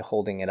side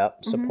holding it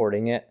up,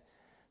 supporting it.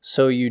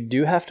 So you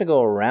do have to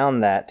go around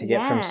that to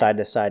get from side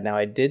to side. Now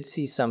I did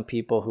see some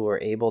people who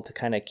were able to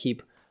kind of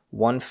keep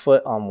 1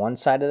 foot on one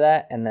side of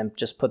that and then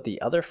just put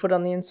the other foot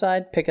on the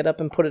inside, pick it up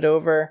and put it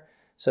over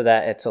so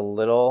that it's a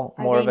little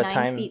more of a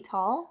 9 feet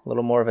tall? A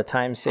little more of a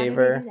time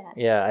saver. How do they do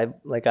that?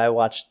 Yeah, I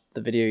watched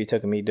the video you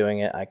took of me doing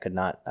it. I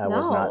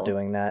was not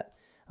doing that.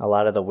 A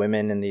lot of the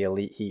women in the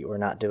elite heat were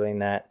not doing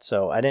that.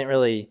 So I didn't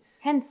really.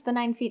 Hence the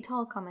 9 feet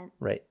tall comment.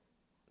 Right.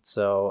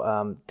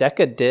 So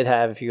Deca did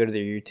have, if you go to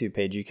their YouTube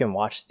page, you can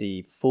watch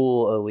the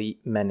full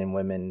elite men and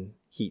women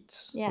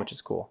heats, which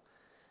is cool.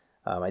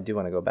 I do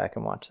want to go back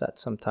and watch that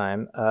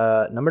sometime.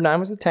 Number 9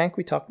 was the tank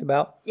we talked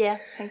about. Yeah,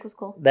 tank was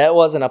cool. That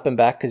wasn't up and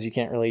back because you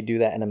can't really do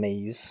that in a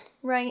maze.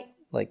 Right.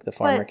 Like the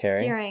farmer carry.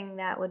 But steering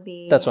that would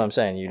be. That's what I'm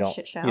saying. You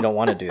don't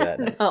want to do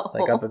that. No.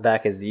 Like up and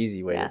back is the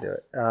easy way to do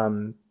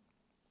it.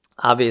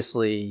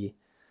 Obviously.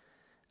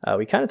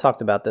 We kind of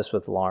talked about this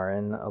with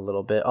Lauren a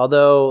little bit,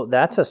 although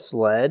that's a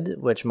sled,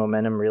 which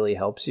momentum really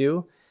helps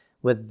you.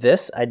 With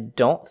this, I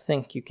don't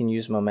think you can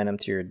use momentum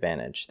to your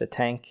advantage. The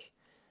tank,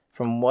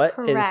 from what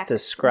is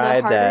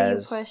described the harder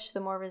as... you push, the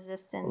more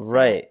resistance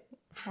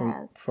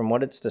From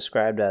what it's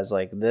described as,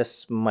 like,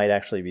 this might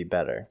actually be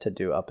better to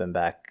do up and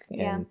back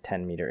in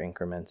 10-meter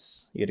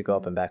increments. You had to go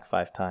up and back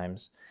 5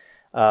 times.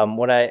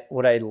 What I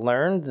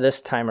learned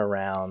this time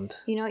around...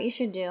 You know what you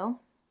should do?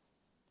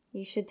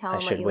 You should tell them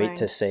what you learned. I should wait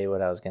to say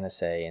what I was going to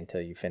say until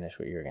you finish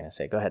what you were going to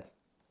say. Go ahead.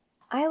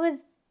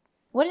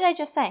 What did I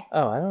just say?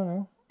 Oh, I don't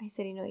know. I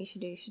said, you know what you should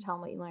do? You should tell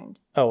them what you learned.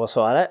 Oh, well,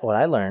 so what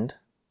I learned,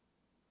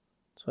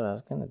 that's what I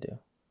was going to do.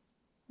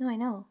 No, I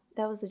know.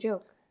 That was the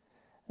joke.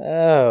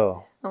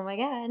 Oh. Oh, my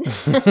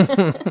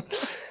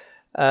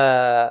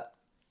God.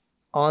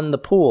 On the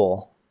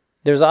pool,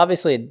 there's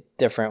obviously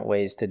different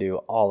ways to do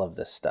all of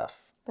this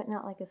stuff. But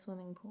not like a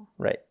swimming pool.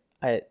 Right.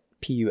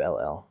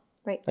 PULL.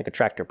 Right. like a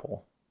tractor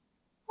pull.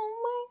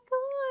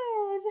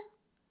 Oh my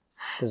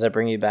god. Does that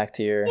bring you back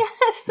to your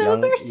Yes,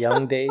 those are so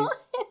young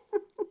days?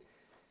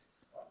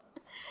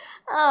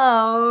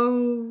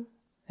 Oh.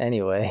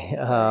 Anyway,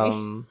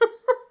 Sorry.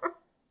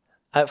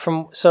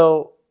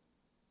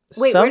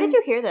 Wait, where did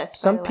you hear this?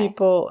 Some by the way?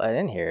 people, I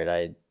didn't hear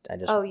it. I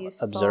just Oh, you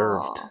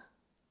observed. saw.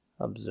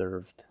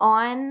 Observed.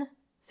 On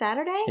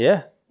Saturday?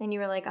 Yeah, And you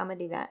were like, I'm gonna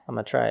do that. I'm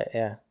gonna try it.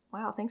 Yeah,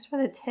 Wow, thanks for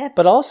the tip.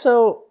 but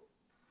also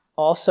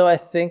I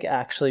think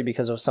actually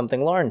because of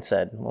something Lauren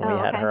said when we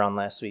had okay. her on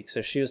last week.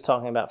 So she was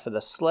talking about for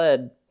the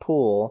sled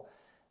pool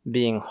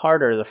being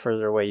harder the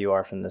further away you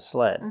are from the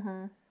sled.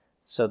 Mm-hmm.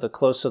 So the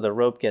closer the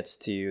rope gets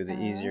to you, the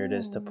easier it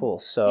is to pull.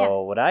 So Yeah.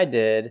 what I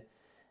did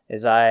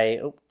is I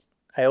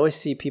always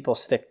see people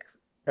stick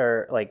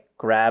or like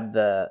grab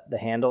the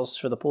handles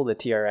for the pool, the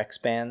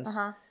TRX bands.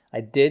 Uh-huh.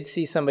 I did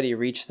see somebody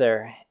reach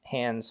their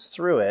hands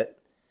through it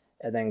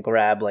and then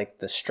grab like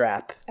the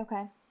strap.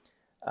 Okay.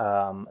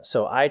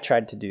 So I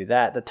tried to do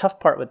that. The tough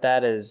part with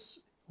that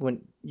is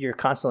when you're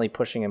constantly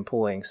pushing and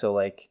pulling. So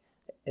like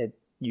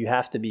you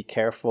have to be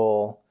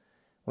careful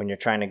when you're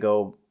trying to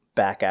go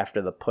back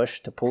after the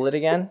push to pull it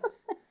again.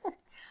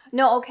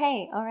 No,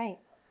 okay. All right.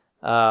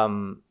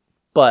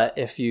 But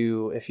if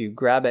you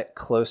grab it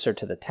closer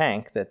to the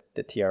tank, the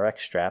TRX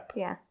strap,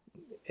 Yeah.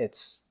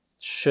 it's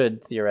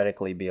should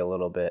theoretically be a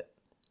little bit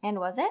And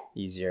was it?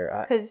 easier.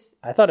 Because,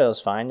 I thought it was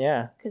fine,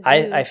 yeah. 'Cause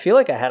I feel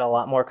like I had a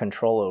lot more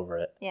control over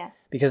it yeah.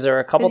 because there were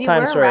a couple Because you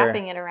times were where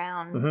wrapping it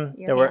around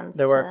your there were hands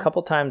a to-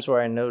 couple times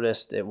where I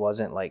noticed it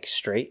wasn't like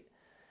straight.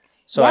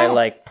 So I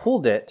like Yes.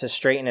 pulled it to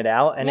straighten it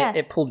out and it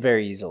Yes. pulled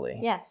very easily.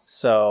 Yes.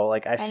 So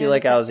like I feel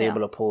like noticed I that was too.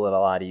 able to pull it a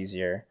lot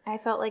easier. I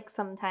felt like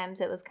sometimes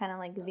it was kind of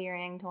like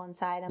veering to one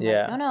side. I'm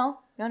Yeah. like,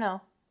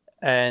 no.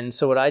 And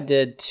so what I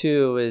did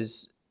too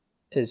is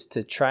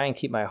to try and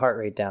keep my heart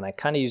rate down. I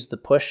kind of used the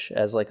push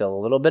as like a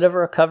little bit of a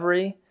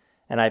recovery,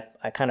 and I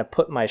kind of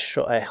put my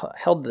I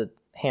held the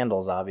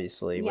handles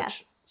obviously, which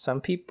Yes. some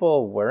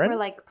people weren't. We're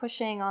like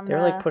pushing on They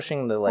were like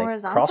pushing the like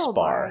horizontal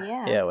crossbar, bar,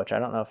 yeah. which I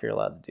don't know if you're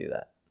allowed to do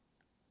that.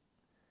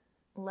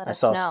 Let I us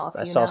saw know if I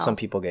you saw know. some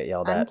people get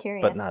yelled I'm at,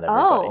 curious. but not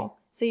everybody. Oh,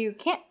 so you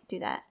can't do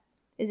that.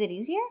 Is it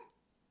easier?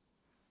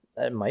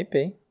 It might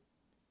be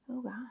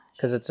Oh gosh.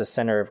 because it's a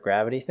center of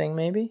gravity thing,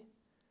 maybe.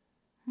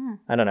 Hmm.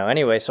 I don't know.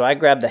 Anyway, so I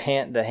grabbed the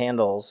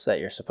handles that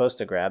you're supposed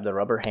to grab, the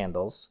rubber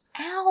handles.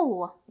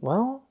 Ow!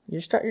 Well,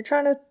 you're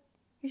trying to.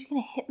 You're just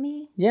gonna hit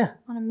me Yeah,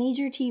 on a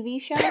major TV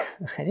show?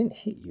 I didn't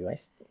hit you. I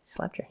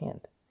slapped your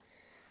hand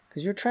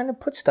because you're trying to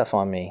put stuff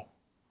on me.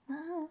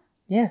 Uh,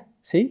 Yeah,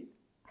 see?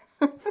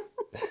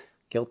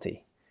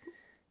 Guilty.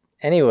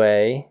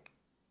 Anyway,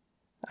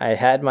 I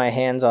had my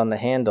hands on the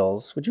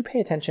handles. Would you pay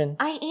attention?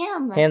 I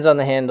am. Hands on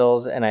the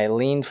handles, and I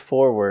leaned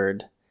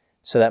forward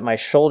so that my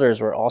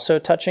shoulders were also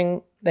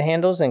touching the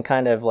handles and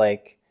kind of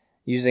like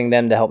using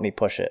them to help me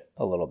push it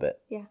a little bit.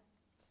 Yeah.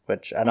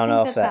 Which I don't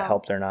know if that's that how-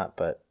 helped or not,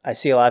 but I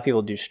see a lot of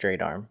people do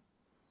straight arm.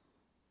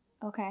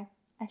 Okay.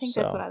 I think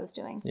that's So- what I was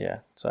doing. Yeah,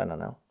 so I don't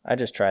know. I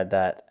just tried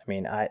that. I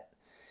mean,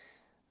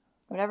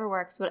 Whatever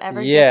works,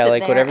 whatever. yeah, gets it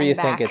like there whatever and you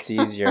back. think it's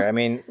easier. I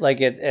mean, like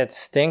it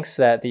stinks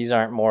that these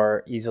aren't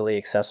more easily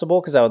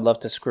accessible because I would love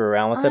to screw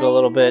around with it a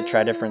little bit,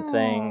 try different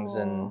things,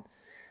 and know.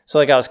 so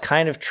like I was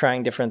kind of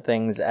trying different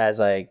things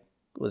as I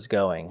was I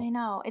going.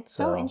 know. It's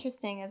so So-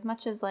 interesting as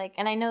much as like,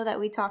 and I know that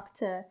we talked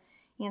to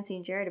Nancy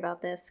and Jared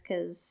about this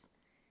because,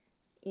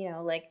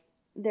 like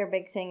their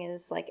big thing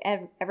is like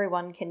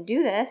everyone can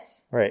do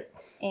this Right.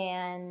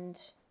 and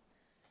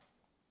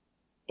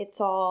it's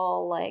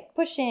all like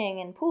pushing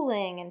and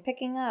pulling and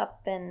picking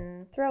up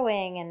and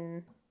throwing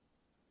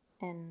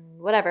and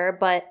whatever,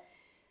 but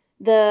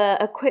the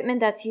equipment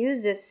that's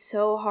used is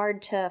so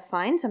hard to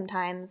find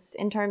sometimes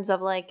in terms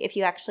of like if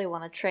you actually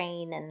want to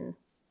train and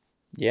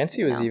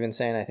Yancey was No. even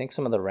saying I think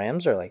some of the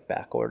Rams are like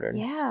back ordered.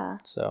 yeah,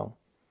 So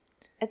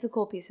it's a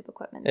cool piece of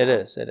equipment. it though.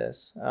 is. It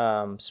is.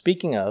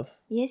 Speaking of,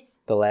 Yes.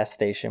 the last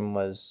station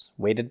was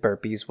weighted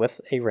burpees with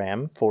a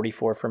Ram,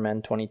 44 for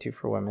men, 22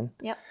 for women.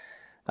 Yep.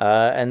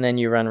 And then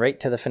you run right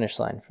to the finish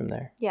line from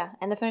there. Yeah,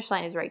 and the finish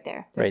line is right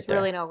there. There's Right there.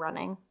 really no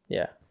running.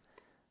 Yeah.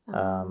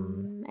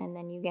 And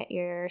then you get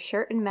your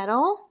shirt and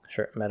medal.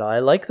 Shirt and medal. I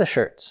like the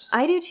shirts.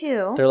 I do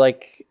too. They're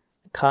like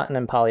cotton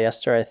and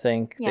polyester, I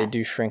think. They do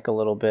Yes. shrink a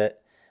little bit.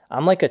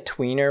 I'm like a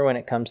tweener when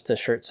it comes to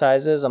shirt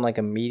sizes. I'm like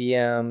a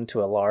medium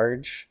to a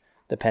large,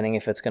 depending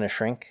if it's going to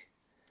shrink.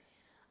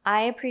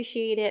 I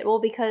appreciate it. Well,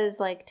 because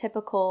like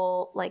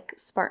typical like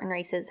Spartan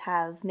races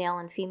have male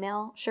and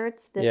female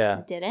shirts. This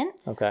Yeah.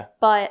 didn't. Okay.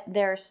 But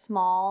their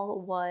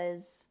small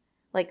was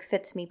like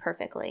fits me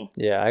perfectly.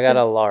 Yeah, I got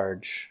a 'Cause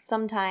large.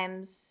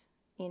 Sometimes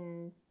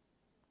in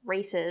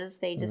races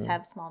they just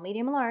have small,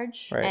 medium,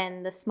 large, Mm-hmm. Right.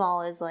 and the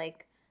small is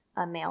like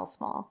a male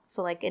small.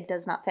 So like it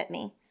does not fit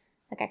me.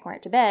 Like I can wear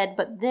it to bed,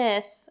 but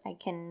this I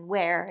can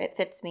wear. It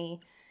fits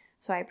me.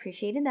 So I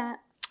appreciated that.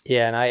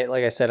 Yeah, and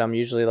like I said, I'm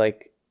usually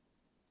like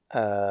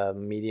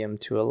medium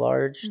to a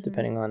large, Mm-hmm.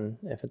 depending on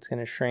if it's going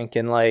to shrink.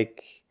 And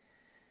like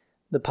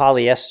the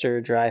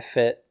polyester dry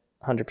fit,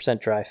 100%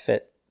 dry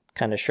fit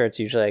kind of shirts,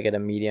 usually I get a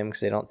medium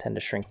because they don't tend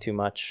to shrink too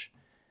much.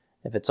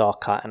 If it's all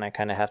cotton, I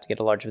kind of have to get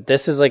a large. But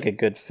this is like a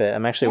good fit.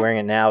 I'm actually wearing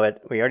it now.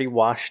 We already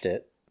washed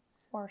it,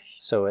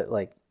 so it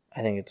like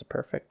I think it's a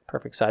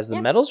perfect size.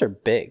 The metals are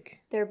big.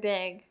 They're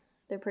big.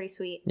 They're pretty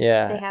sweet.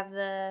 Yeah. They have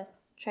the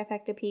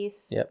trifecta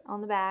piece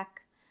on the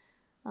back.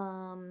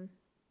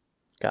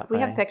 We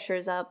have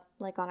pictures up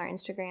like on our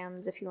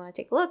Instagrams if you want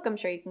to take a look. I'm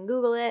sure you can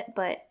Google it,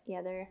 but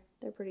yeah, they're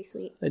pretty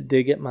sweet. I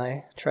did get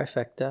my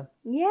trifecta.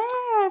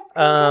 Yes.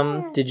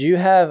 Did you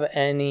have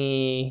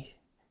any?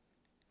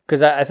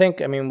 Because I think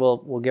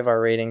we'll give our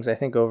ratings. I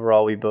think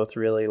overall we both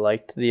really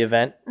liked the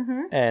event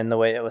and the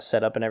way it was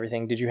set up and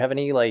everything. Did you have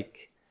any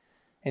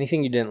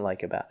anything you didn't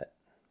like about it?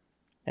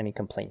 Any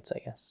complaints? I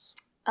guess.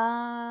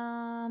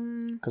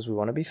 Because we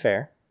want to be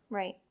fair.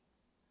 Right.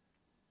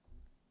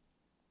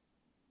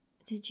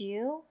 Did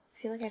you? I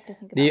feel like I have to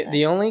think about this.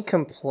 The only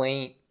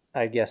complaint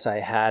I guess I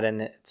had,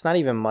 and it's not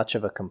even much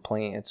of a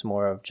complaint. It's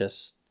more of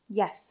just.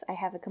 Yes, I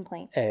have a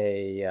complaint.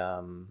 A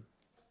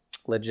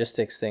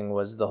logistics thing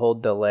was the whole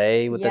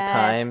delay with the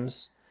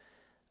times,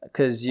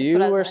 because you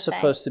were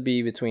supposed to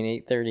be between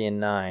 8:30 and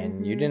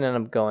 9. You didn't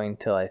end up going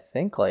till I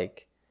think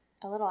like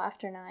a little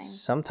after 9,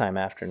 sometime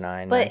after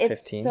 9. But 9:15.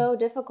 It's so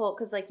difficult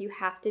because like you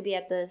have to be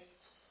at the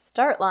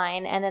start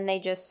line, and then they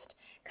just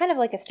kind of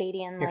like a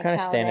stadium. You're kind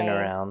of standing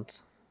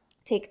around.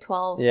 Take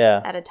 12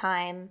 at a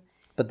time.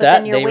 But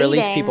that they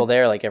release people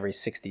there like every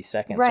 60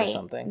 seconds or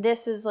something.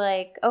 This is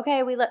like,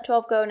 okay, we let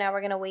 12 go. Now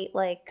we're going to wait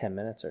like 10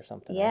 minutes or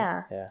something.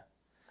 Yeah. Right? Yeah.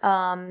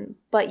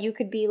 But you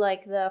could be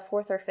like the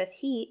 4th or 5th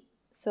heat.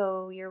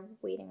 So you're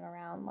waiting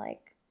around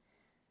like,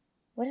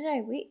 what did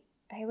I wait?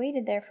 I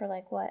waited there for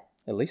like what?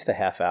 At least a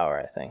half hour,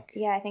 I think.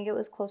 Yeah, I think it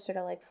was closer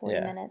to like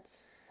 40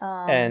 minutes.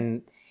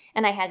 And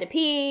I had to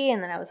pee,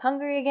 and then I was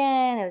hungry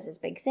again. It was this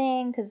big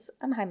thing because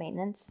I'm high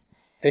maintenance.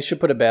 They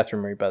should put a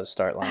bathroom right by the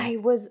start line. I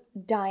was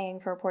dying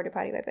for a porta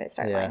potty right by the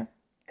start line.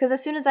 Because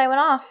as soon as I went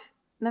off,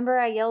 remember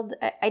I yelled,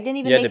 I didn't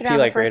even make it around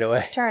the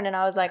first turn, and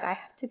I was like, I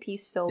have to pee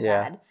so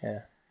bad.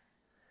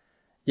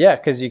 Yeah,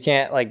 because you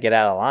can't like get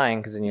out of line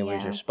because then you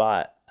lose your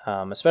spot.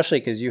 Especially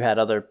because you had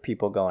other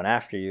people going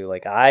after you.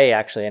 Like I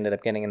actually ended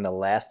up getting in the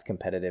last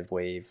competitive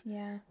wave,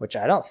 which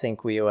I don't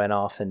think we went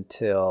off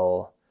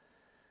until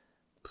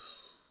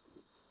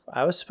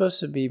I was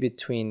supposed to be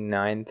between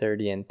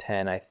 9:30 and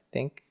 10. I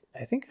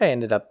think I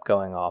ended up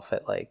going off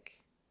at like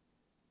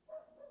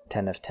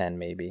 10 of 10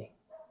 maybe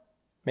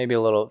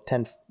a little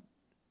 10.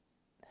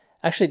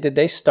 Actually, did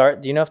they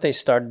start? Do you know if they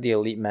started the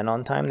elite men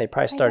on time? They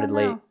probably started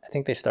late. I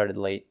think they started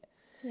late.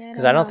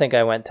 Because I don't think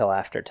I went till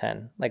after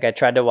 10. Like I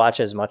tried to watch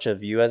as much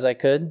of you as I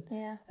could.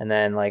 Yeah. And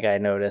then like I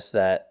noticed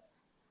that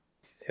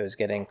it was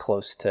getting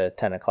close to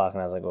 10 o'clock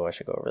and I was like, oh, I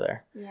should go over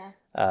there. Yeah.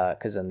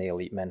 Because then the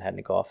elite men had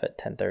to go off at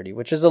 10:30,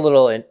 which is a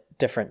little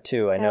different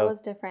too. I know. That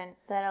was different.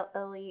 That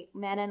elite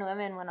men and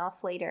women went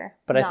off later.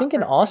 But I think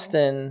in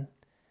Austin,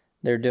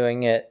 they're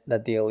doing it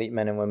that the elite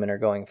men and women are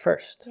going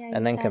first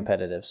and then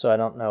competitive. So I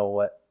don't know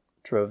what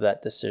drove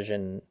that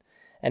decision.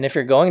 And if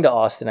you're going to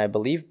Austin, I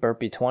believe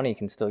Burpee 20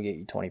 can still get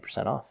you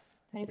 20% off.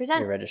 20%.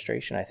 Your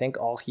registration. I think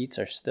all heats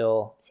are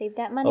still save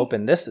that money.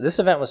 Open. This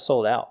event was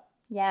sold out.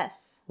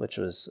 Yes. Which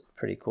was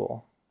pretty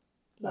cool.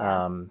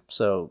 Yeah.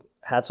 So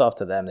hats off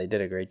to them. They did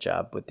a great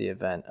job with the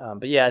event.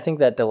 But yeah, I think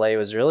that delay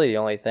was really the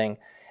only thing.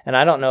 And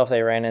I don't know if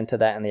they ran into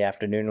that in the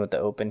afternoon with the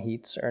open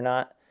heats or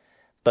not.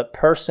 But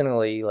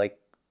personally, like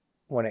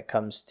when it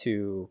comes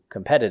to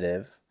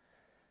competitive,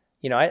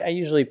 I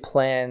usually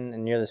plan,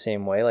 and you're the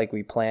same way, like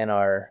we plan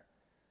our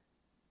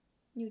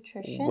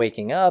nutrition,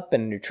 waking up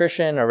and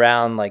nutrition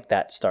around like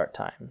that start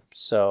time.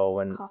 So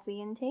when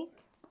coffee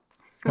intake,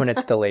 when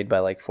it's delayed by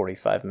like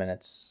 45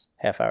 minutes,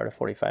 half hour to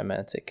 45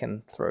 minutes, it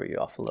can throw you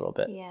off a little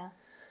bit. Yeah.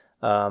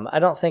 I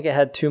don't think it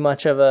had too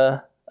much of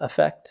an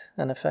effect.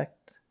 No,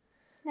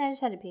 I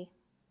just had to pee.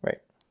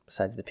 Right.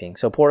 Besides the peeing.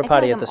 So porta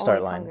potty at the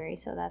start line. I'm hungry,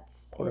 so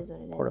that's is what it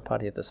is. Porta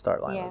potty at the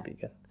start line would be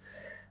good.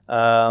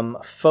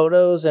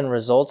 Photos and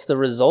results. The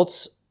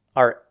results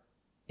are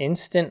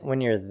instant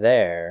when you're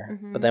there,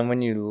 but then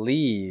when you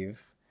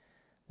leave,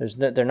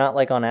 they're not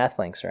like on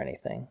Athlinks or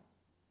anything.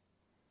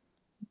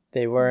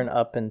 They weren't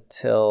up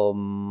until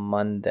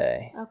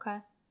Monday. Okay.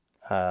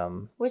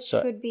 Which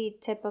would be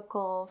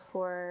typical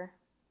for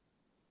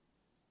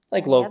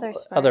like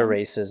other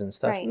races and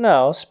stuff. Right.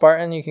 No,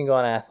 Spartan you can go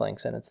on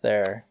Athlinks and it's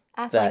there.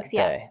 Athlinks,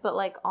 yes, but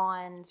like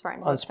on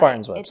Spartan's website. On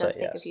Spartan's website, it does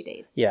take a few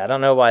days. Yeah, I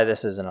don't know why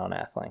this isn't on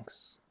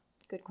Athlinks.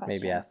 Good question.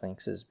 Maybe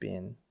Athlinks is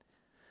being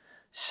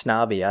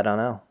snobby. I don't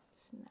know.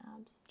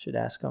 Snobs. Should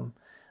ask them.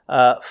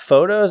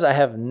 Photos, I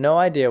have no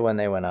idea when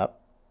they went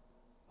up,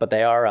 but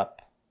they are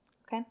up.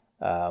 Okay.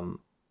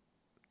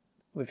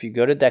 If you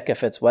go to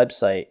DecaFit's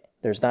website,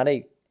 there's not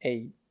a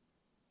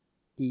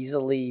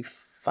easily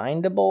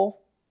findable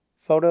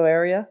photo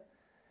area.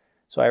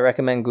 So I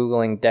recommend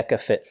Googling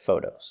DecaFit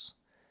photos.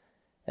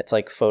 It's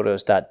like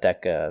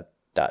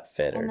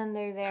photos.deca.fit and then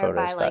they're there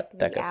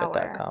photos.decafit.com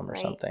by or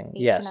right? something.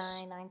 8 yes.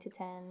 to 9, 9 to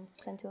 10,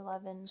 10 to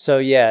 11. So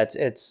yeah,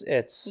 it's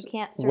you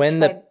can't search when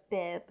by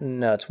bib.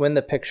 No, it's when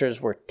the pictures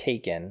were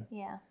taken.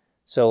 Yeah.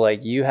 So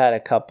like you had a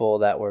couple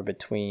that were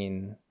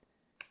between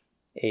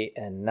 8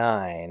 and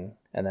 9,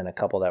 and then a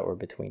couple that were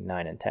between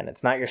 9 and 10.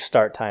 It's not your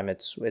start time.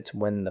 It's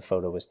when the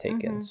photo was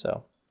taken.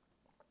 So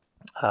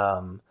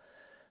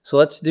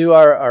let's do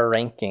our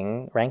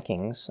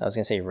rankings. I was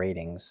going to say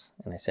ratings,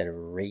 and I said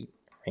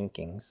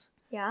rankings.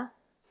 Yeah.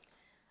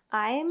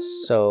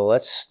 So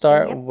let's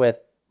start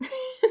with,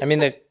 I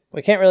mean,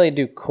 we can't really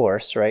do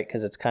course, right?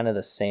 Because it's kind of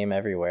the same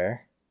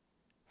everywhere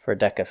for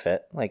DecaFit.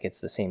 Like,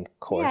 it's the same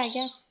course.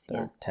 Yeah, I guess. There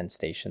are 10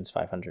 stations,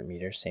 500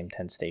 meters, same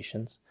 10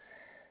 stations.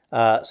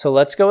 So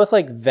let's go with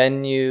like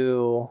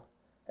venue,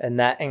 and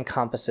that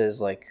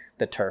encompasses like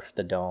the turf,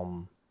 the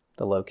dome,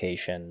 the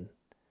location,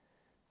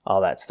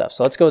 all that stuff.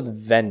 So let's go with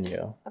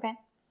venue. Okay.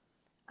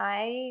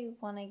 I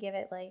want to give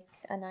it like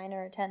a 9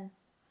 or a 10.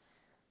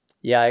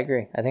 Yeah, I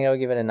agree. I think I would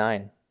give it a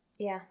 9.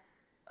 Yeah.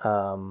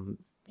 I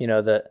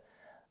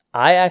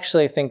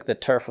actually think the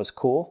turf was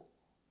cool.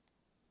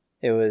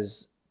 It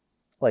was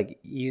like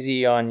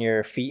easy on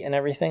your feet and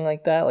everything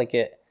like that. Like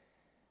you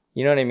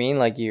know what I mean?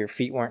 Like your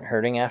feet weren't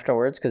hurting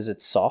afterwards because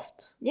it's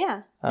soft.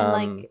 Yeah. And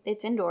like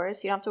it's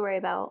indoors. You don't have to worry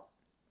about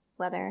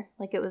weather.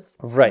 Like it was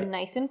right.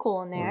 nice and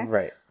cool in there.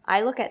 Right.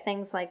 I look at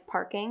things like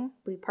parking.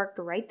 We parked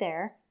right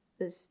there.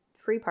 It was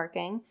free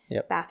parking.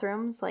 Yep.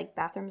 Bathrooms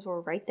were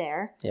right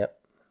there. Yep.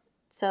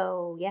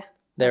 So yeah.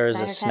 There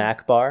was a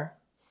snack bar.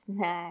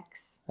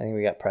 Snacks. I think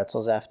we got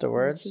pretzels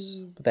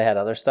afterwards. Jeez. But they had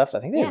other stuff. I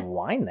think they had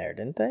wine there,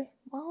 didn't they?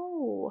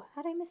 Whoa.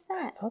 How did I miss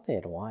that? I thought they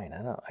had wine.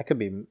 I could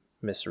be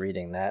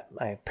misreading that.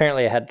 I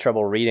had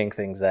trouble reading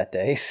things that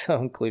day, so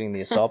including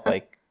the assault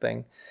bike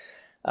thing.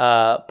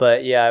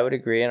 But yeah, I would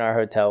agree. And our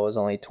hotel was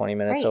only 20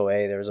 minutes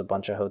away. There was a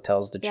bunch of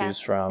hotels to choose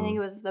from. I think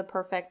it was the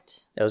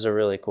perfect. It was a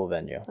really cool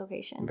venue.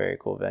 Location. Very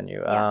cool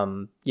venue.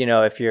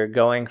 Yeah. If you're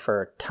going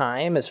for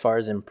time as far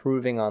as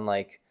improving on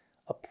like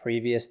a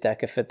previous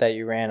DecaFit that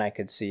you ran, I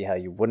could see how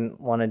you wouldn't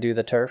want to do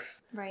the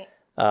turf. Right.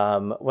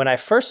 When I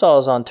first saw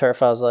us on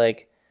turf, I was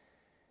like,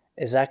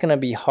 is that going to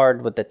be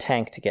hard with the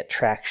tank to get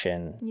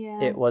traction?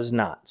 Yeah. It was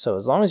not. So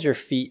as long as your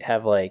feet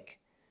have like,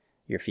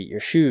 your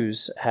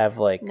shoes have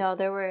like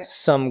there were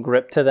some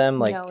grip to them,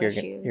 like you're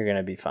going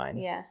to be fine.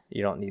 Yeah.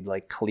 You don't need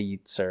like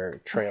cleats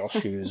or trail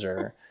shoes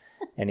or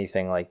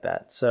anything like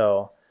that.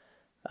 So,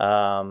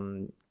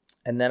 and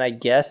then I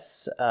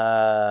guess,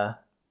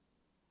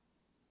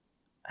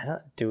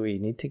 do we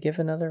need to give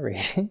another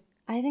rating?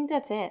 I think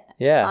that's it.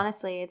 Yeah.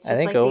 Honestly, it's just I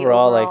think like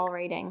overall, the overall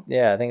rating.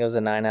 Yeah, I think it was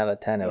a 9 out of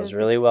 10. It was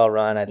really well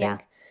run. I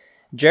think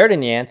Jared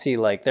and Yancey,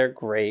 like, they're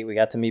great. We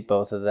got to meet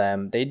both of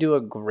them. They do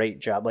a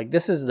great job. Like,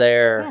 this is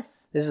their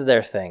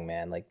thing,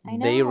 man. Like,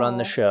 they run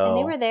the show. And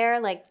they were there,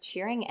 like,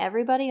 cheering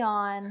everybody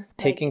on.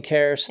 Taking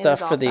care of stuff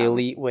for the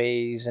elite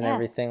waves and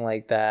everything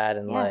like that.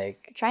 And, like...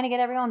 trying to get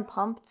everyone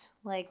pumped.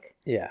 Like,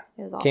 yeah.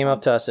 It was awesome. Came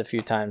up to us a few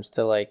times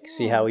to, like,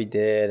 see how we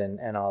did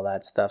and all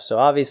that stuff. So,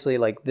 obviously,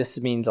 like,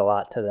 this means a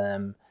lot to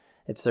them.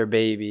 It's their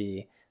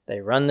baby. They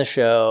run the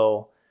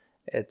show.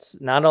 It's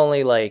not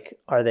only, like,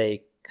 are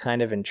they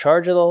kind of in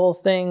charge of the whole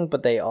thing,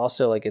 but they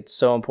also, like, it's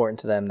so important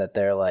to them that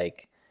they're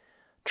like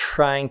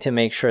trying to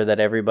make sure that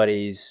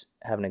everybody's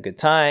having a good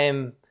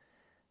time,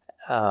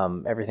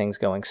 everything's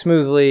going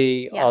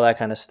smoothly, all that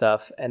kind of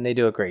stuff, and they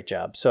do a great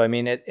job. So I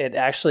mean, it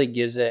actually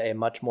gives it a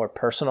much more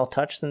personal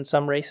touch than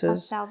some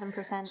races.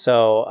 1,000%.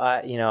 So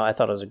I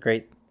thought it was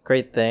a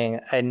great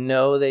thing. I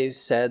know they've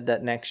said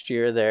that next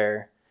year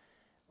they're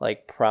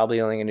like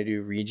probably only going to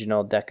do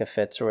regional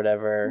DecaFits or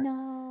whatever.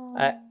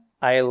 No.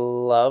 I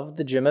love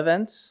the gym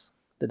events,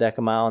 the Deca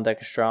Mile and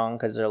Deca Strong,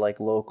 because they're like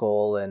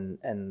local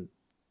and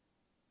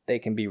they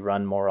can be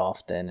run more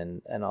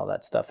often and all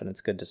that stuff, and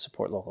it's good to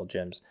support local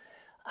gyms.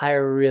 I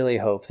really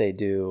hope they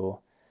do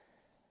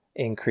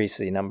increase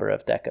the number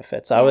of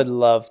DecaFits. I would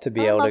love to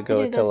be able to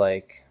go to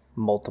like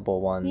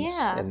multiple ones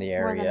in the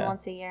area. More than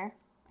once a year.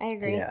 I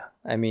agree. Yeah.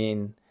 I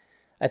mean,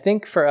 I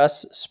think for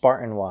us,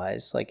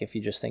 Spartan-wise, like if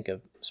you just think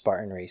of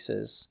Spartan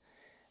races,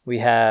 we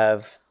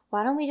have...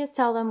 Why don't we just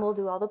tell them we'll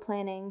do all the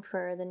planning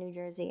for the New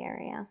Jersey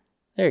area?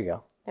 There you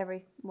go.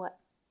 Every year.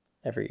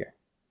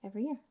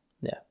 Every year.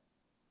 Yeah.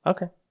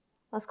 Okay.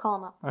 Let's call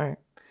them up. All right.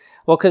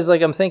 Well, because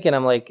like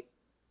I'm like,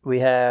 we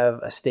have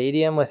a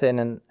stadium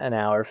within an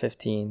hour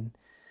 15.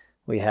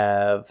 We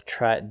have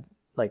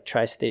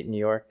Tri-State New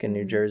York and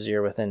New Jersey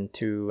are within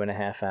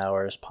 2.5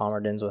 hours.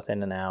 Palmerton's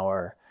within an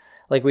hour.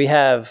 Like we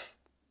have,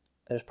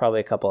 there's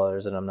probably a couple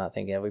others that I'm not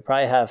thinking of. We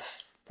probably have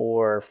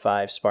 4 or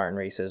 5 Spartan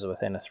races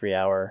within a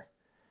 4-hour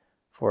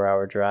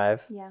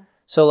drive. Yeah.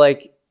 So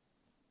like,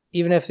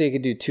 even if they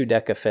could do 2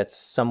 DecaFits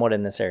somewhat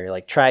in this area,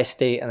 like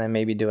Tri-State, and then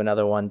maybe do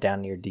another one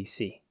down near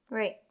DC.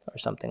 Right. Or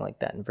something like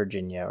that in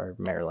Virginia or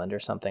Maryland or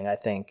something. I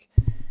think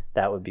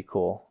that would be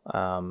cool.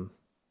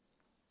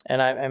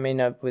 And I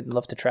mean, I would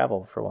love to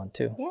travel for one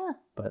too. Yeah.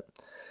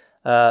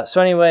 But so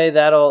anyway,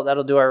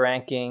 that'll do our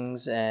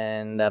rankings,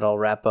 and that'll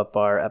wrap up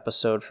our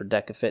episode for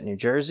DecaFit New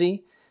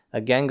Jersey.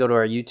 Again, go to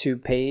our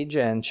YouTube page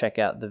and check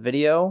out the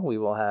video. We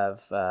will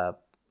have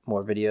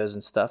more videos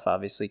and stuff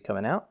obviously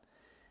coming out.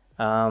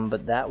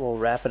 But that will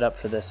wrap it up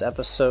for this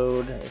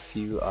episode. If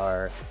you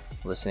are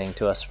listening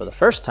to us for the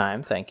first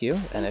time, thank you.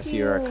 And if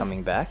you are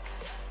coming back,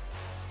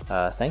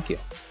 thank you.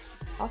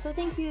 Also,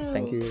 thank you.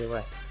 Thank you either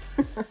way.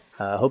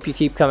 Hope you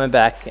keep coming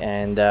back,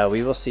 and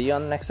we will see you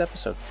on the next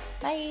episode.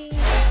 Bye.